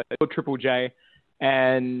 It's called Triple J,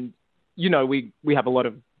 and we have a lot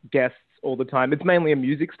of guests all the time. It's mainly a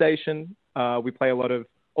music station. We play a lot of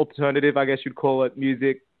alternative, I guess you'd call it,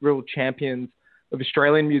 music, real champions of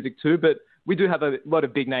Australian music too, but we do have a lot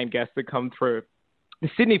of big name guests that come through. The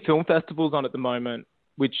Sydney Film Festival's on at the moment,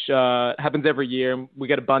 which happens every year, and we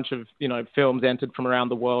get a bunch of films entered from around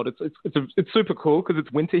the world. It's super cool because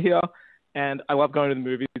it's winter here, and I love going to the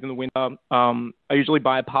movies in the winter. I usually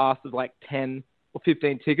buy a pass of 10 or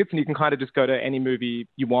 15 tickets, and you can kind of just go to any movie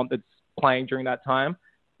you want that's playing during that time.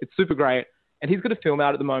 It's super great. and he's got a film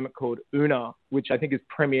out at the moment called Una, which I think is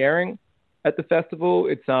premiering at the festival.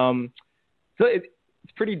 It's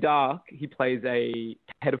pretty dark. He plays a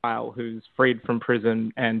pedophile who's freed from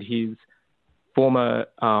prison, and his former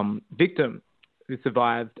victim who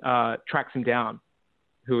survived tracks him down,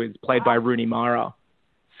 who is played by Rooney Mara.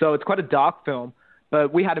 So it's quite a dark film,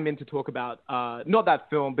 but we had him in to talk about not that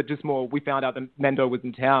film, but just more. We found out that Mendo was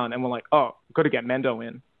in town, and we're like, oh, got to get Mendo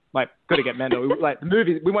in. Like, got to get Mendo. Like the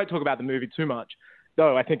movie, we won't talk about the movie too much,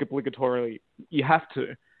 though. I think obligatorily you have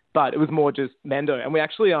to. But it was more just Mendo, and we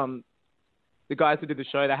actually the guys who did the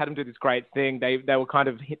show, they had him do this great thing. They were kind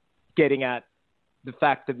of getting at the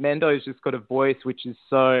fact that Mendo's just got a voice which is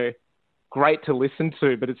so great to listen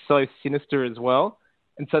to, but it's so sinister as well.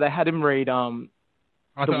 And so they had him read the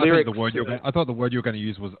lyrics. I thought the word you were going to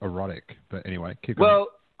use was erotic, but anyway, keep going. Well,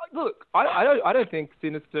 look, I don't think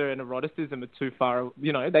sinister and eroticism are too far.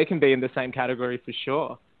 You know, they can be in the same category for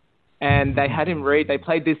sure. And they had him read. They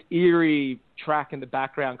played this eerie track in the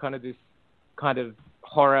background, kind of this kind of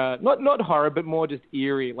horror, not horror, but more just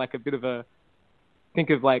eerie, like a bit of a, think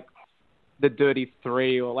of like The Dirty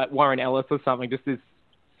Three or like Warren Ellis or something. Just this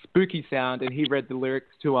spooky sound. And he read the lyrics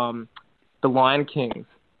to The Lion King's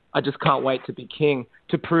I Just Can't Wait to Be King,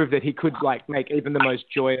 to prove that he could like make even the most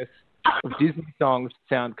joyous of Disney songs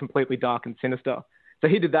sound completely dark and sinister. So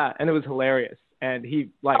he did that, and it was hilarious. And he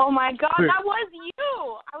like, oh my God, that was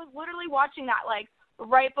you! I was literally watching that like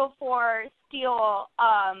right before Steele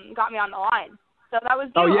got me on the line. So that was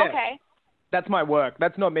you. Oh, yeah. Okay. That's my work.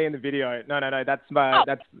 That's not me in the video. No. That's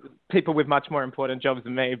that's people with much more important jobs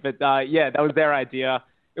than me. But yeah, that was their idea.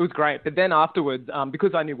 It was great. But then afterwards,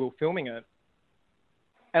 because I knew we were filming it,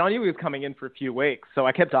 and I knew he was coming in for a few weeks, so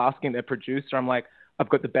I kept asking their producer. I'm like, I've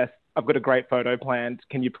got a great photo planned.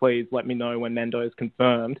 Can you please let me know when Mendo is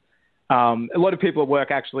confirmed? A lot of people at work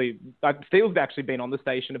actually, Steele's actually been on the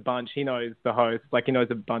station a bunch. He knows the hosts, like he knows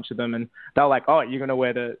a bunch of them, and they're like, oh, you're going to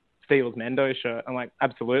wear the Steele's Mendo shirt? I'm like,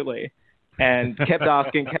 absolutely. And kept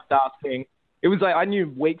asking. It was like, I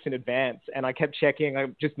knew weeks in advance, and I kept checking.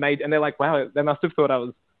 And they're like, wow, they must have thought I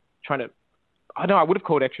was trying to, I know, I would have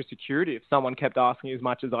called extra security if someone kept asking as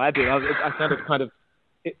much as I did. I sounded kind of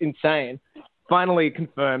insane. Finally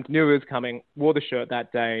confirmed, knew it was coming, wore the shirt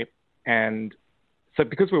that day, and so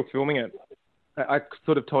because we were filming it, I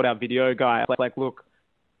sort of told our video guy, like, look,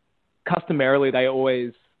 customarily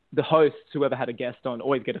the hosts, whoever had a guest on,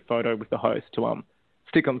 always get a photo with the host to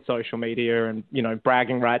stick on social media and, you know,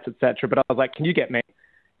 bragging rights, etc. But I was like, can you get me?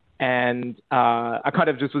 And I kind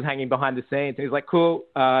of just was hanging behind the scenes. And he's like, cool,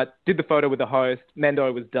 did the photo with the host.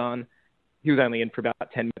 Mendo was done. He was only in for about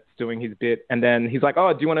 10 minutes doing his bit. And then he's like,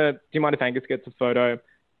 oh, do you mind if Angus gets a photo?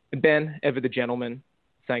 And Ben, ever the gentleman,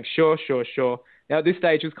 saying, sure. Now, at this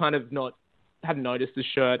stage, was kind of hadn't noticed the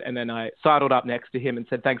shirt. And then I sidled up next to him and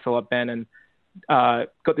said, thanks a lot, Ben. And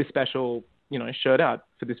got this special, you know, shirt out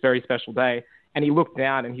for this very special day. And he looked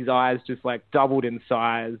down and his eyes just like doubled in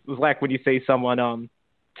size. It was like when you see someone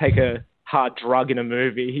take a hard drug in a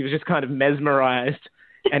movie. He was just kind of mesmerized.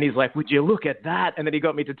 And he's like, would you look at that? And then he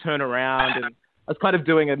got me to turn around, and I was kind of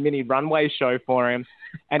doing a mini runway show for him.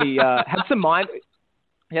 And he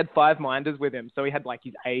he had 5 minders with him. So he had like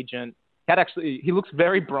his agent. He looks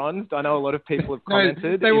very bronzed. I know a lot of people have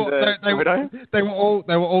commented. They were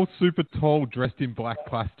all super tall, dressed in black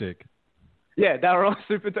plastic. Yeah, they were all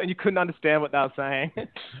super tall, and you couldn't understand what they were saying.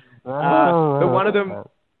 But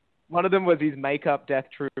one of them was his makeup death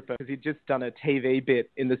trooper, because he'd just done a TV bit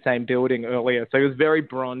in the same building earlier. So he was very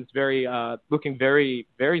bronzed, very looking very,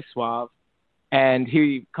 very suave. And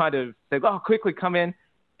he kind of said, oh, quickly come in.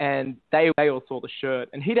 And they all saw the shirt.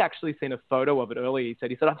 And he'd actually seen a photo of it earlier. He said,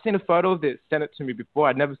 I've seen a photo of this, sent it to me before.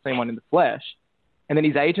 I'd never seen one in the flesh. And then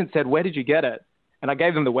his agent said, where did you get it? And I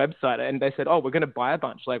gave them the website, and they said, oh, we're going to buy a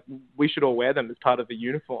bunch. Like, we should all wear them as part of the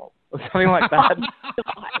uniform or something like that.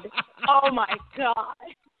 Oh, my God.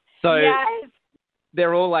 So yes.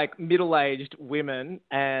 They're all like middle-aged women,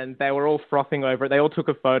 and they were all frothing over it. They all took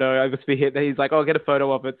a photo. He's like, oh, get a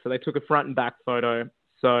photo of it. So they took a front and back photo.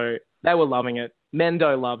 So they were loving it.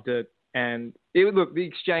 Mendo loved it. And the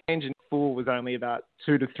exchange in full was only about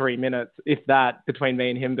 2 to 3 minutes, if that, between me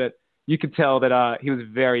and him. But you could tell that he was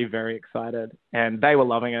very, very excited, and they were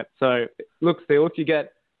loving it. So look, Steele, if you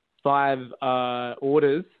get 5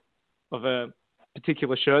 orders of a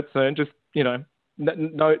particular shirt soon, just, you know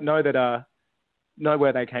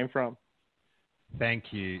where they came from.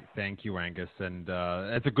 Thank you, Angus. And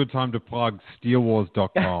it's a good time to plug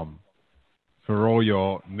steelwars.com for all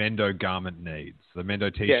your Mendo garment needs. The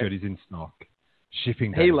Mendo T-shirt is in stock.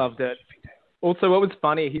 Shipping days. He loved it. Also, what was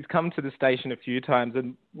funny, he's come to the station a few times,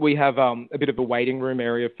 and we have a bit of a waiting room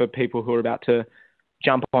area for people who are about to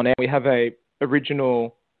jump on air. We have a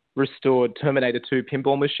original restored Terminator 2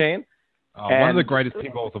 pinball machine. One of the greatest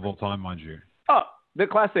pinballs of all time, mind you. Oh, the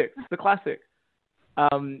classic.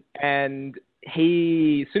 And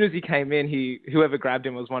he, as soon as he came in, whoever grabbed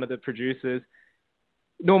him was one of the producers.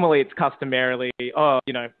 Normally it's customarily,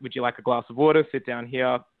 would you like a glass of water? Sit down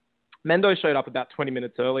here. Mendo showed up about 20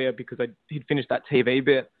 minutes earlier because he'd finished that TV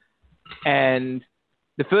bit. And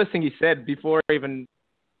the first thing he said before even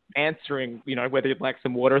answering, whether you'd like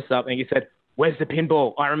some water or something, he said, "Where's the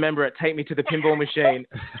pinball? I remember it. Take me to the pinball machine."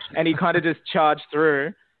 And he kind of just charged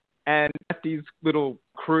through and left his little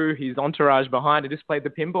crew, his entourage behind, and just played the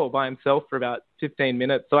pinball by himself for about 15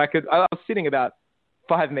 minutes. So I was sitting about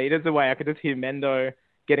 5 meters away. I could just hear Mendo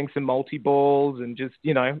getting some multi-balls and just,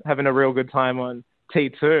 having a real good time on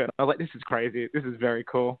T2. And I was like, this is crazy. This is very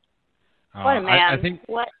cool. What a man.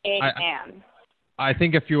 What a man. I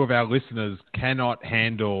think a few of our listeners cannot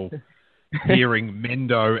handle hearing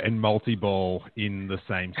Mendo and multi-ball in the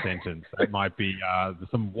same sentence. That might be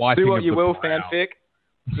some wiping. Do what of you the will, brow. fanfic.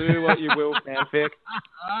 Do what you will, fanfic.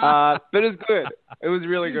 But it's good. It was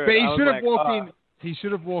really good. But he should have walked in. He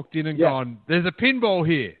should have walked in and gone, "There's a pinball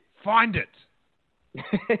here. Find it."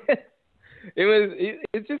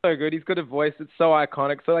 It's just so good. He's got a voice that's so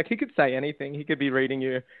iconic. So he could say anything. He could be reading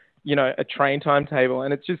you, a train timetable,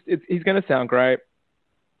 and he's going to sound great.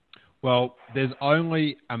 Well, there's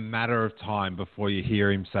only a matter of time before you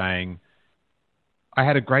hear him saying, "I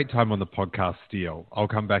had a great time on the podcast, Steel. I'll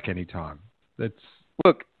come back anytime."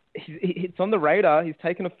 Look, it's on the radar. He's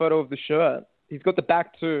taken a photo of the shirt. He's got the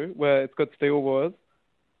back too, where it's got Steel Wars.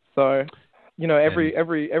 So,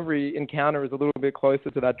 every encounter is a little bit closer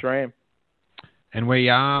to that dream. And we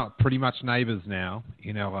are pretty much neighbours now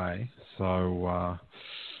in LA. So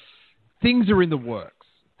things are in the works.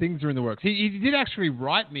 He did actually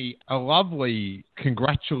write me a lovely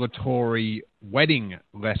congratulatory wedding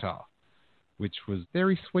letter, which was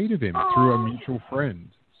very sweet of him through a mutual friend.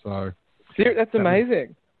 So that's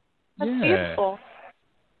amazing. That's beautiful.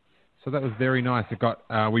 So that was very nice.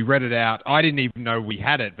 We read it out. I didn't even know we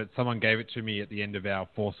had it, but someone gave it to me at the end of our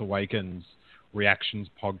Force Awakens reactions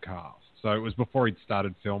podcast. So it was before he'd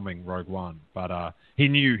started filming Rogue One, but he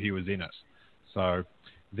knew he was in it. So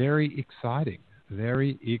very exciting.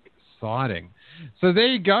 Very exciting. So there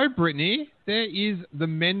you go, Brittany. There is the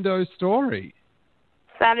Mendo story.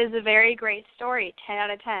 That is a very great story. 10 out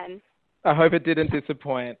of 10. I hope it didn't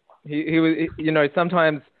disappoint. He was,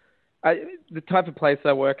 sometimes the type of place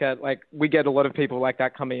I work at, we get a lot of people like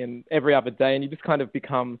that coming in every other day, and you just kind of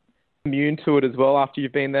become immune to it as well after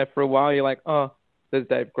you've been there for a while. You're like, oh, there's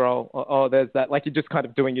Dave Grohl. Oh, there's that. You're just kind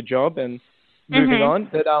of doing your job and moving on.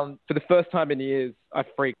 But for the first time in years, I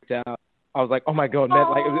freaked out. I was like, oh my God, man.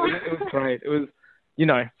 It was great. It was,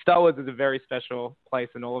 Star Wars is a very special place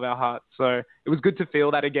in all of our hearts. So it was good to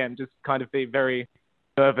feel that again, just kind of be very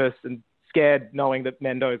nervous and scared knowing that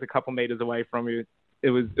Mendo is a couple meters away from you. It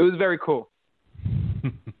was very cool.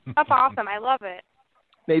 That's awesome. I love it.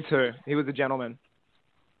 Me too. He was a gentleman.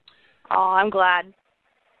 Oh, I'm glad.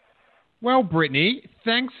 Well, Brittany,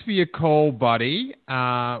 thanks for your call, buddy.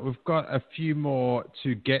 We've got a few more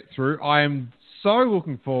to get through. I am so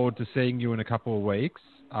looking forward to seeing you in a couple of weeks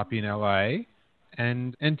up in LA.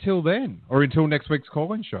 And until then, or until next week's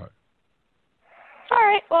call-in show. All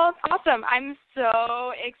right. Well, it's awesome. I'm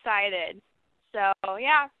so excited. So,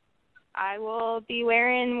 yeah, I will be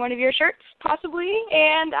wearing one of your shirts, possibly,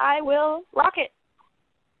 and I will rock it.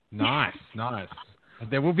 Nice.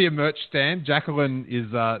 There will be a merch stand. Jacqueline is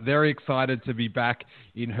very excited to be back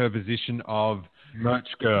in her position of merch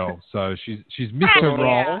girl. So she's missed her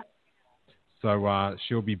role. So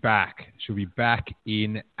she'll be back. She'll be back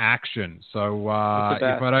in action. So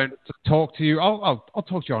if I don't talk to you, I'll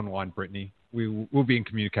talk to you online, Brittany. We'll be in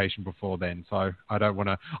communication before then. So I don't want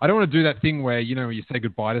to do that thing where you say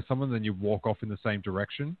goodbye to someone, then you walk off in the same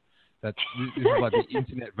direction. This is like the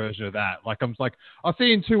internet version of that. I'm like, I'll see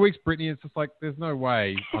you in 2 weeks, Brittany. It's just like, there's no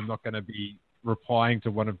way I'm not going to be replying to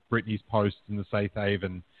one of Brittany's posts in the Safe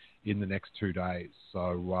Haven in the next 2 days.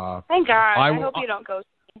 So thank God. I hope you don't go.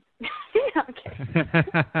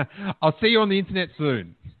 Okay. I'll see you on the internet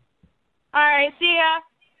soon. All right. See ya.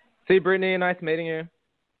 See you, Brittany. Nice meeting you.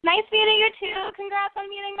 Nice meeting you too. Congrats on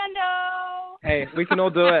meeting Mendo. Hey, we can all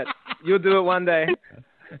do it. You'll do it one day.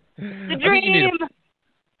 The dream.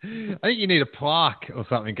 I think you need a plaque or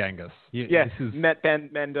something, Angus. Yes, met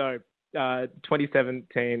Mendo,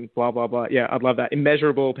 2017, blah, blah, blah. Yeah, I'd love that.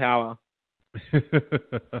 Immeasurable power.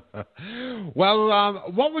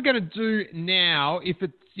 Well, what we're going to do now, if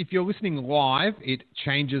you're listening live, it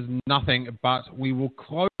changes nothing, but we will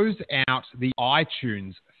close out the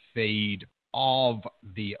iTunes feed of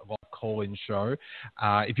the live call-in show.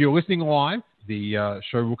 If you're listening live, the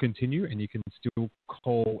show will continue, and you can still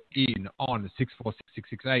call in on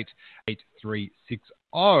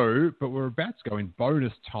 646-668-8360. But we're about to go in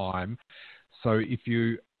bonus time. So if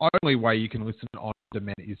you only way you can listen on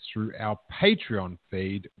demand is through our Patreon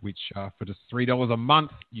feed, which for just $3 a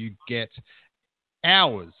month, you get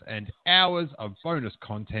hours and hours of bonus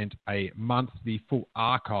content, a monthly full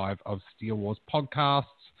archive of Steele Wars podcasts,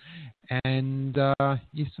 and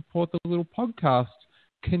you support the little podcast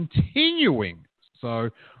continuing.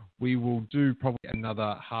 So we will do probably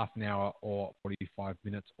another half an hour or 45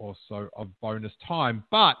 minutes or so of bonus time.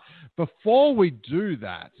 But before we do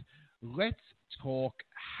that, let's talk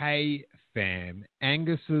Hey Fam.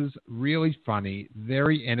 Angus's really funny,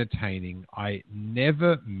 very entertaining, I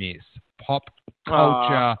never miss pop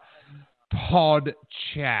culture pod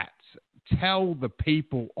chat. Tell the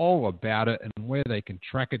people all about it and where they can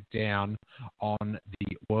track it down on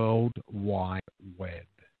the World Wide Web.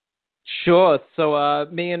 Sure. So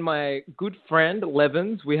me and my good friend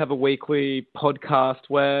Levins, we have a weekly podcast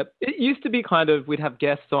where it used to be kind of we'd have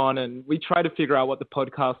guests on and we try to figure out what the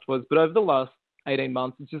podcast was. But over the last 18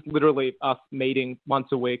 months, it's just literally us meeting once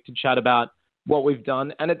a week to chat about what we've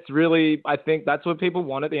done. And it's really, I think that's what people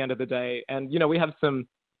want at the end of the day. And, you know, we have some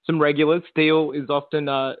regulars. Steele is often,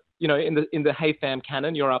 you know, in the Hey Fam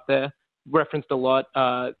canon, you're up there, referenced a lot,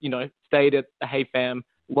 you know, stayed at the Hey Fam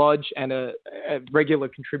Lodge and a regular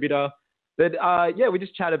contributor. But, yeah, we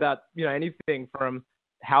just chat about, you know, anything from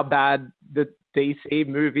how bad the DC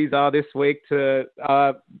movies are this week to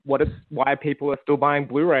why people are still buying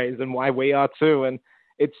Blu-rays and why we are too. And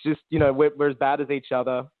it's just, you know, we're as bad as each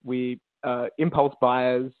other. We impulse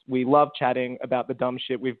buyers. We love chatting about the dumb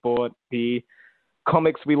shit we've bought, the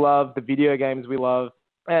comics we love, the video games we love.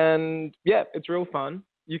 And, yeah, it's real fun.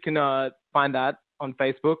 You can find that on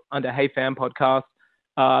Facebook under Hey Fam Podcast.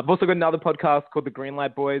 I've also got another podcast called The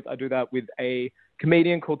Greenlight Boys. I do that with a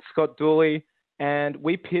comedian called Scott Dooley. And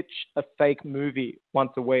we pitch a fake movie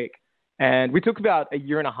once a week. And we took about a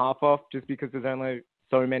year and a half off just because there's only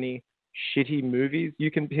so many shitty movies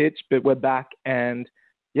you can pitch. But we're back. And,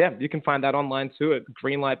 yeah, you can find that online too at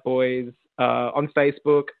Greenlight Boys on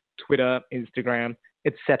Facebook, Twitter, Instagram,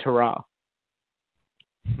 etc.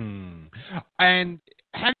 And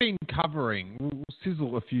having covering, we'll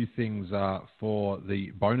sizzle a few things for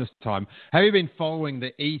the bonus time. Have you been following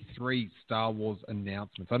the E3 Star Wars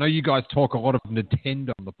announcements? I know you guys talk a lot of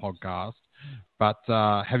Nintendo on the podcast, but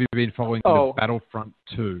have you been following the Battlefront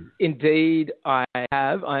 2? Indeed, I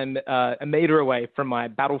have. I'm a meter away from my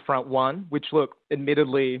Battlefront 1, which, look,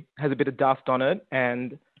 admittedly has a bit of dust on it.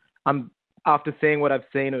 And after seeing what I've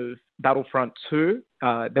seen of Battlefront 2,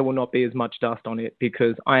 there will not be as much dust on it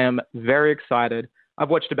because I am very excited. I've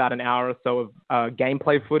watched about an hour or so of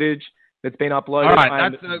gameplay footage that's been uploaded. All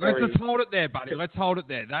right, let's hold it there, buddy. Let's hold it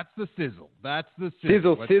there. That's the sizzle.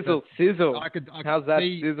 Sizzle. How's that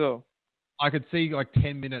sizzle? I could see like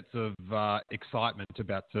 10 minutes of excitement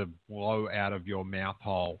about to blow out of your mouth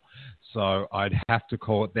hole. So I'd have to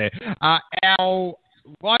call it there. Our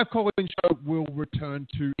live call-in show will return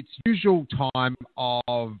to its usual time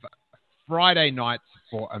of Friday nights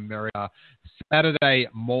for America, Saturday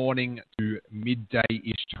morning to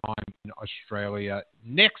midday-ish time in Australia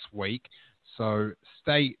next week. So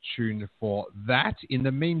stay tuned for that. In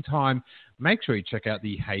the meantime, make sure you check out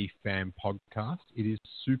the Hey Fam podcast. It is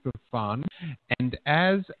super fun. And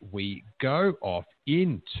as we go off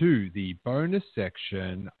into the bonus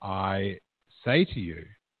section, I say to you,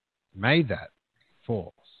 may that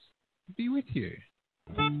force be with you.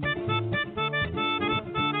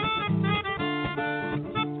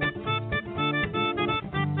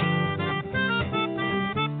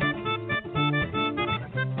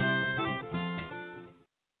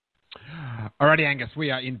 Alrighty, Angus,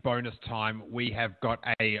 we are in bonus time. We have got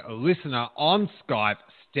a listener on Skype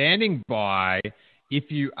standing by.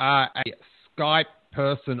 If you are a Skype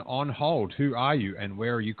person on hold, who are you and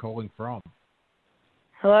where are you calling from?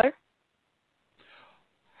 Hello?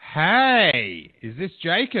 Hey, is this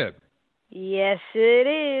Jacob? Yes, it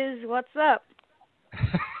is. What's up?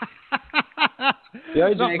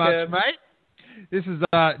 Yo, Not Jacob. much, mate. This is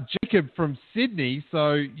Jacob from Sydney.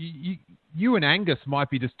 So you and Angus might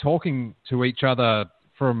be just talking to each other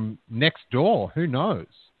from next door. Who knows?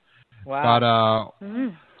 Wow. But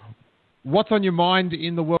what's on your mind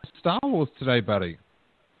in the world of Star Wars today, buddy?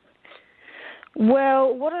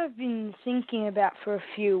 Well, what I've been thinking about for a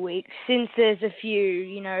few weeks, since there's a few,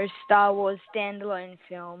 Star Wars standalone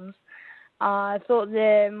films, I thought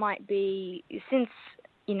there might be, since,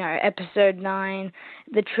 Episode 9,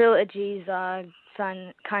 the trilogies are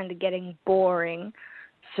kind of getting boring.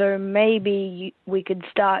 So maybe we could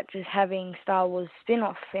start just having Star Wars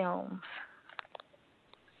spin-off films.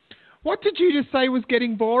 What did you just say was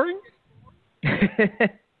getting boring?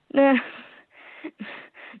 No,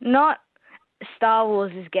 not Star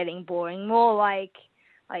Wars is getting boring. More like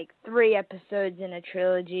 3 episodes in a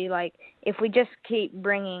trilogy. Like if we just keep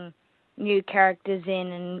bringing new characters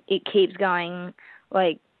in and it keeps going,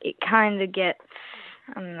 like it kind of gets,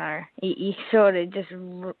 I don't know, you sort of just.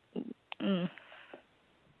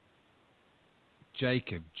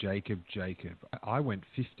 Jacob. I went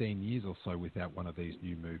 15 years or so without one of these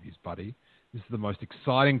new movies, buddy. This is the most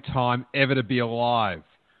exciting time ever to be alive.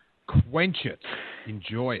 Quench it.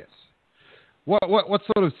 Enjoy it. What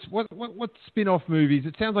spin-off movies?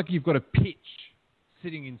 It sounds like you've got a pitch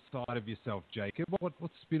sitting inside of yourself, Jacob. What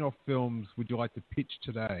spin-off films would you like to pitch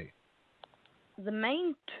today? The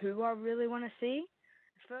main 2 I really want to see.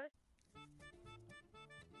 First.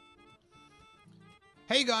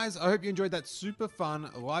 Hey guys, I hope you enjoyed that super fun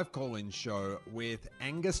live call-in show with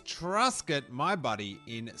Angus Truscott, my buddy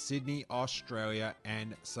in Sydney, Australia,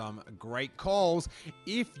 and some great calls.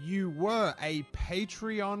 If you were a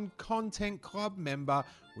Patreon Content Club member,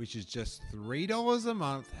 which is just $3 a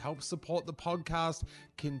month, help support the podcast,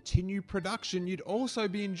 continue production, you'd also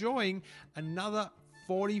be enjoying another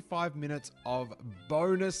 45 minutes of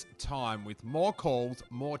bonus time with more calls,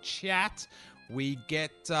 more chat. We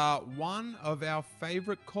get one of our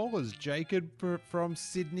favorite callers, Jacob from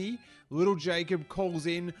Sydney. Little Jacob calls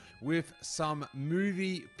in with some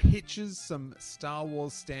movie pitches, some Star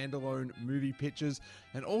Wars standalone movie pitches,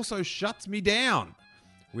 and also shuts me down,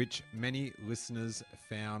 which many listeners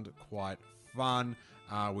found quite fun.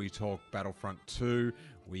 We talk Battlefront 2.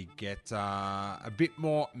 We get a bit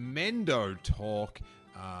more Mendo talk.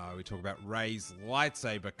 We talk about Rey's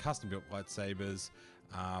lightsaber, custom-built lightsabers,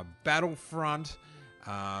 Battlefront,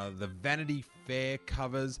 the Vanity Fair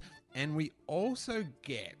covers, and we also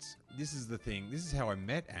get, this is the thing, this is how I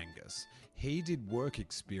met Angus. He did work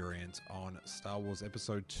experience on Star Wars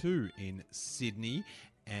Episode 2 in Sydney,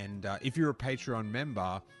 and if you're a Patreon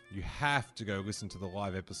member, you have to go listen to the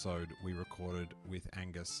live episode we recorded with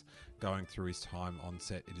Angus going through his time on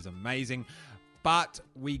set. It is amazing. But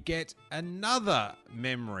we get another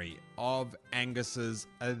memory of Angus's,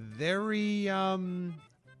 a very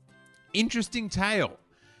interesting tale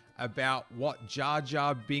about what Jar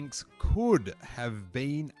Jar Binks could have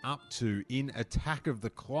been up to in Attack of the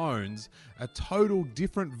Clones, a total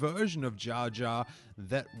different version of Jar Jar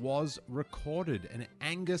that was recorded, and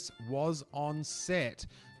Angus was on set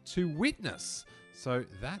to witness. So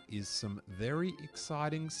that is some very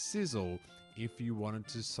exciting sizzle if you wanted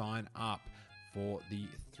to sign up for the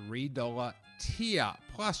 $3 tier.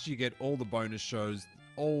 Plus, you get all the bonus shows,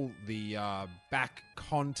 all the back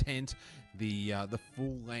content, the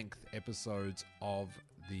full-length episodes of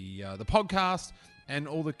the podcast, and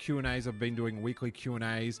all the Q&As. I've been doing weekly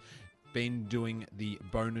Q&As, been doing the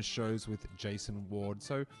bonus shows with Jason Ward.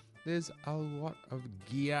 So there's a lot of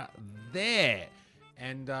gear there.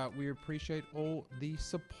 And we appreciate all the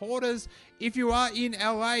supporters. If you are in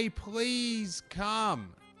LA, please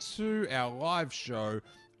come to our live show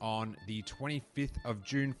on the 25th of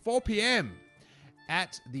June, 4 p.m.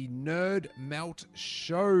 at the Nerd Melt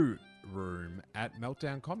Showroom at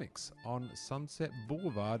Meltdown Comics on Sunset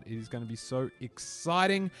Boulevard. It is going to be so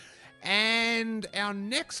exciting. And our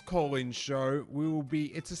next call-in show will be,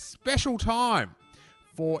 it's a special time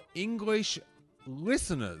for English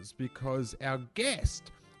listeners because our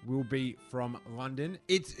guest will be from London.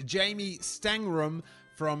 It's Jamie Stangram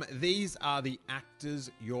from These Are the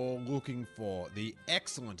Actors You're Looking For, the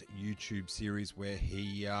excellent YouTube series where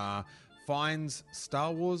he finds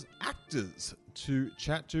Star Wars actors to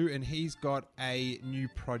chat to, and he's got a new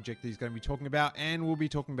project that he's going to be talking about, and we'll be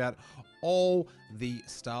talking about all the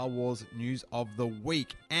Star Wars news of the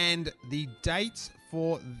week. And the dates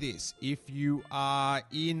for this, if you are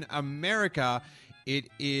in America, it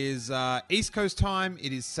is East Coast time.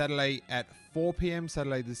 It is Saturday at 4 p.m.,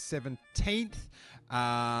 Saturday the 17th.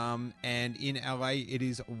 And in LA, it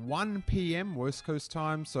is 1 p.m. West Coast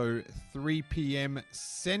time, so 3 p.m.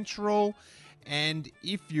 Central. And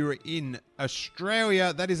if you're in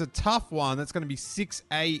Australia, that is a tough one. That's going to be 6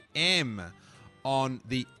 a.m. on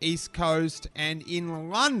the East Coast. And in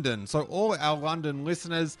London, so all our London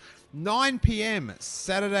listeners, 9 p.m.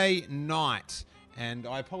 Saturday night. And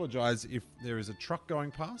I apologize if there is a truck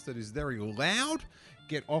going past that is very loud.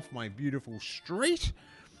 Get off my beautiful street.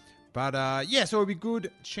 But yeah, so it'll be a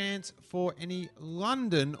good chance for any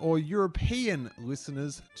London or European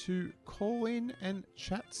listeners to call in and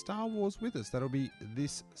chat Star Wars with us. That'll be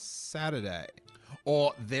this Saturday.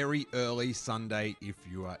 or very early Sunday if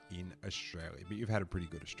you are in Australia. But you've had a pretty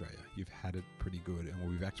good Australia. You've had it pretty good, and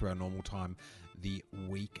we'll be back to our normal time the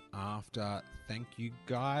week after. Thank you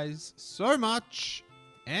guys so much,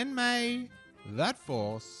 and may that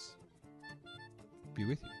force be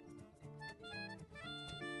with you.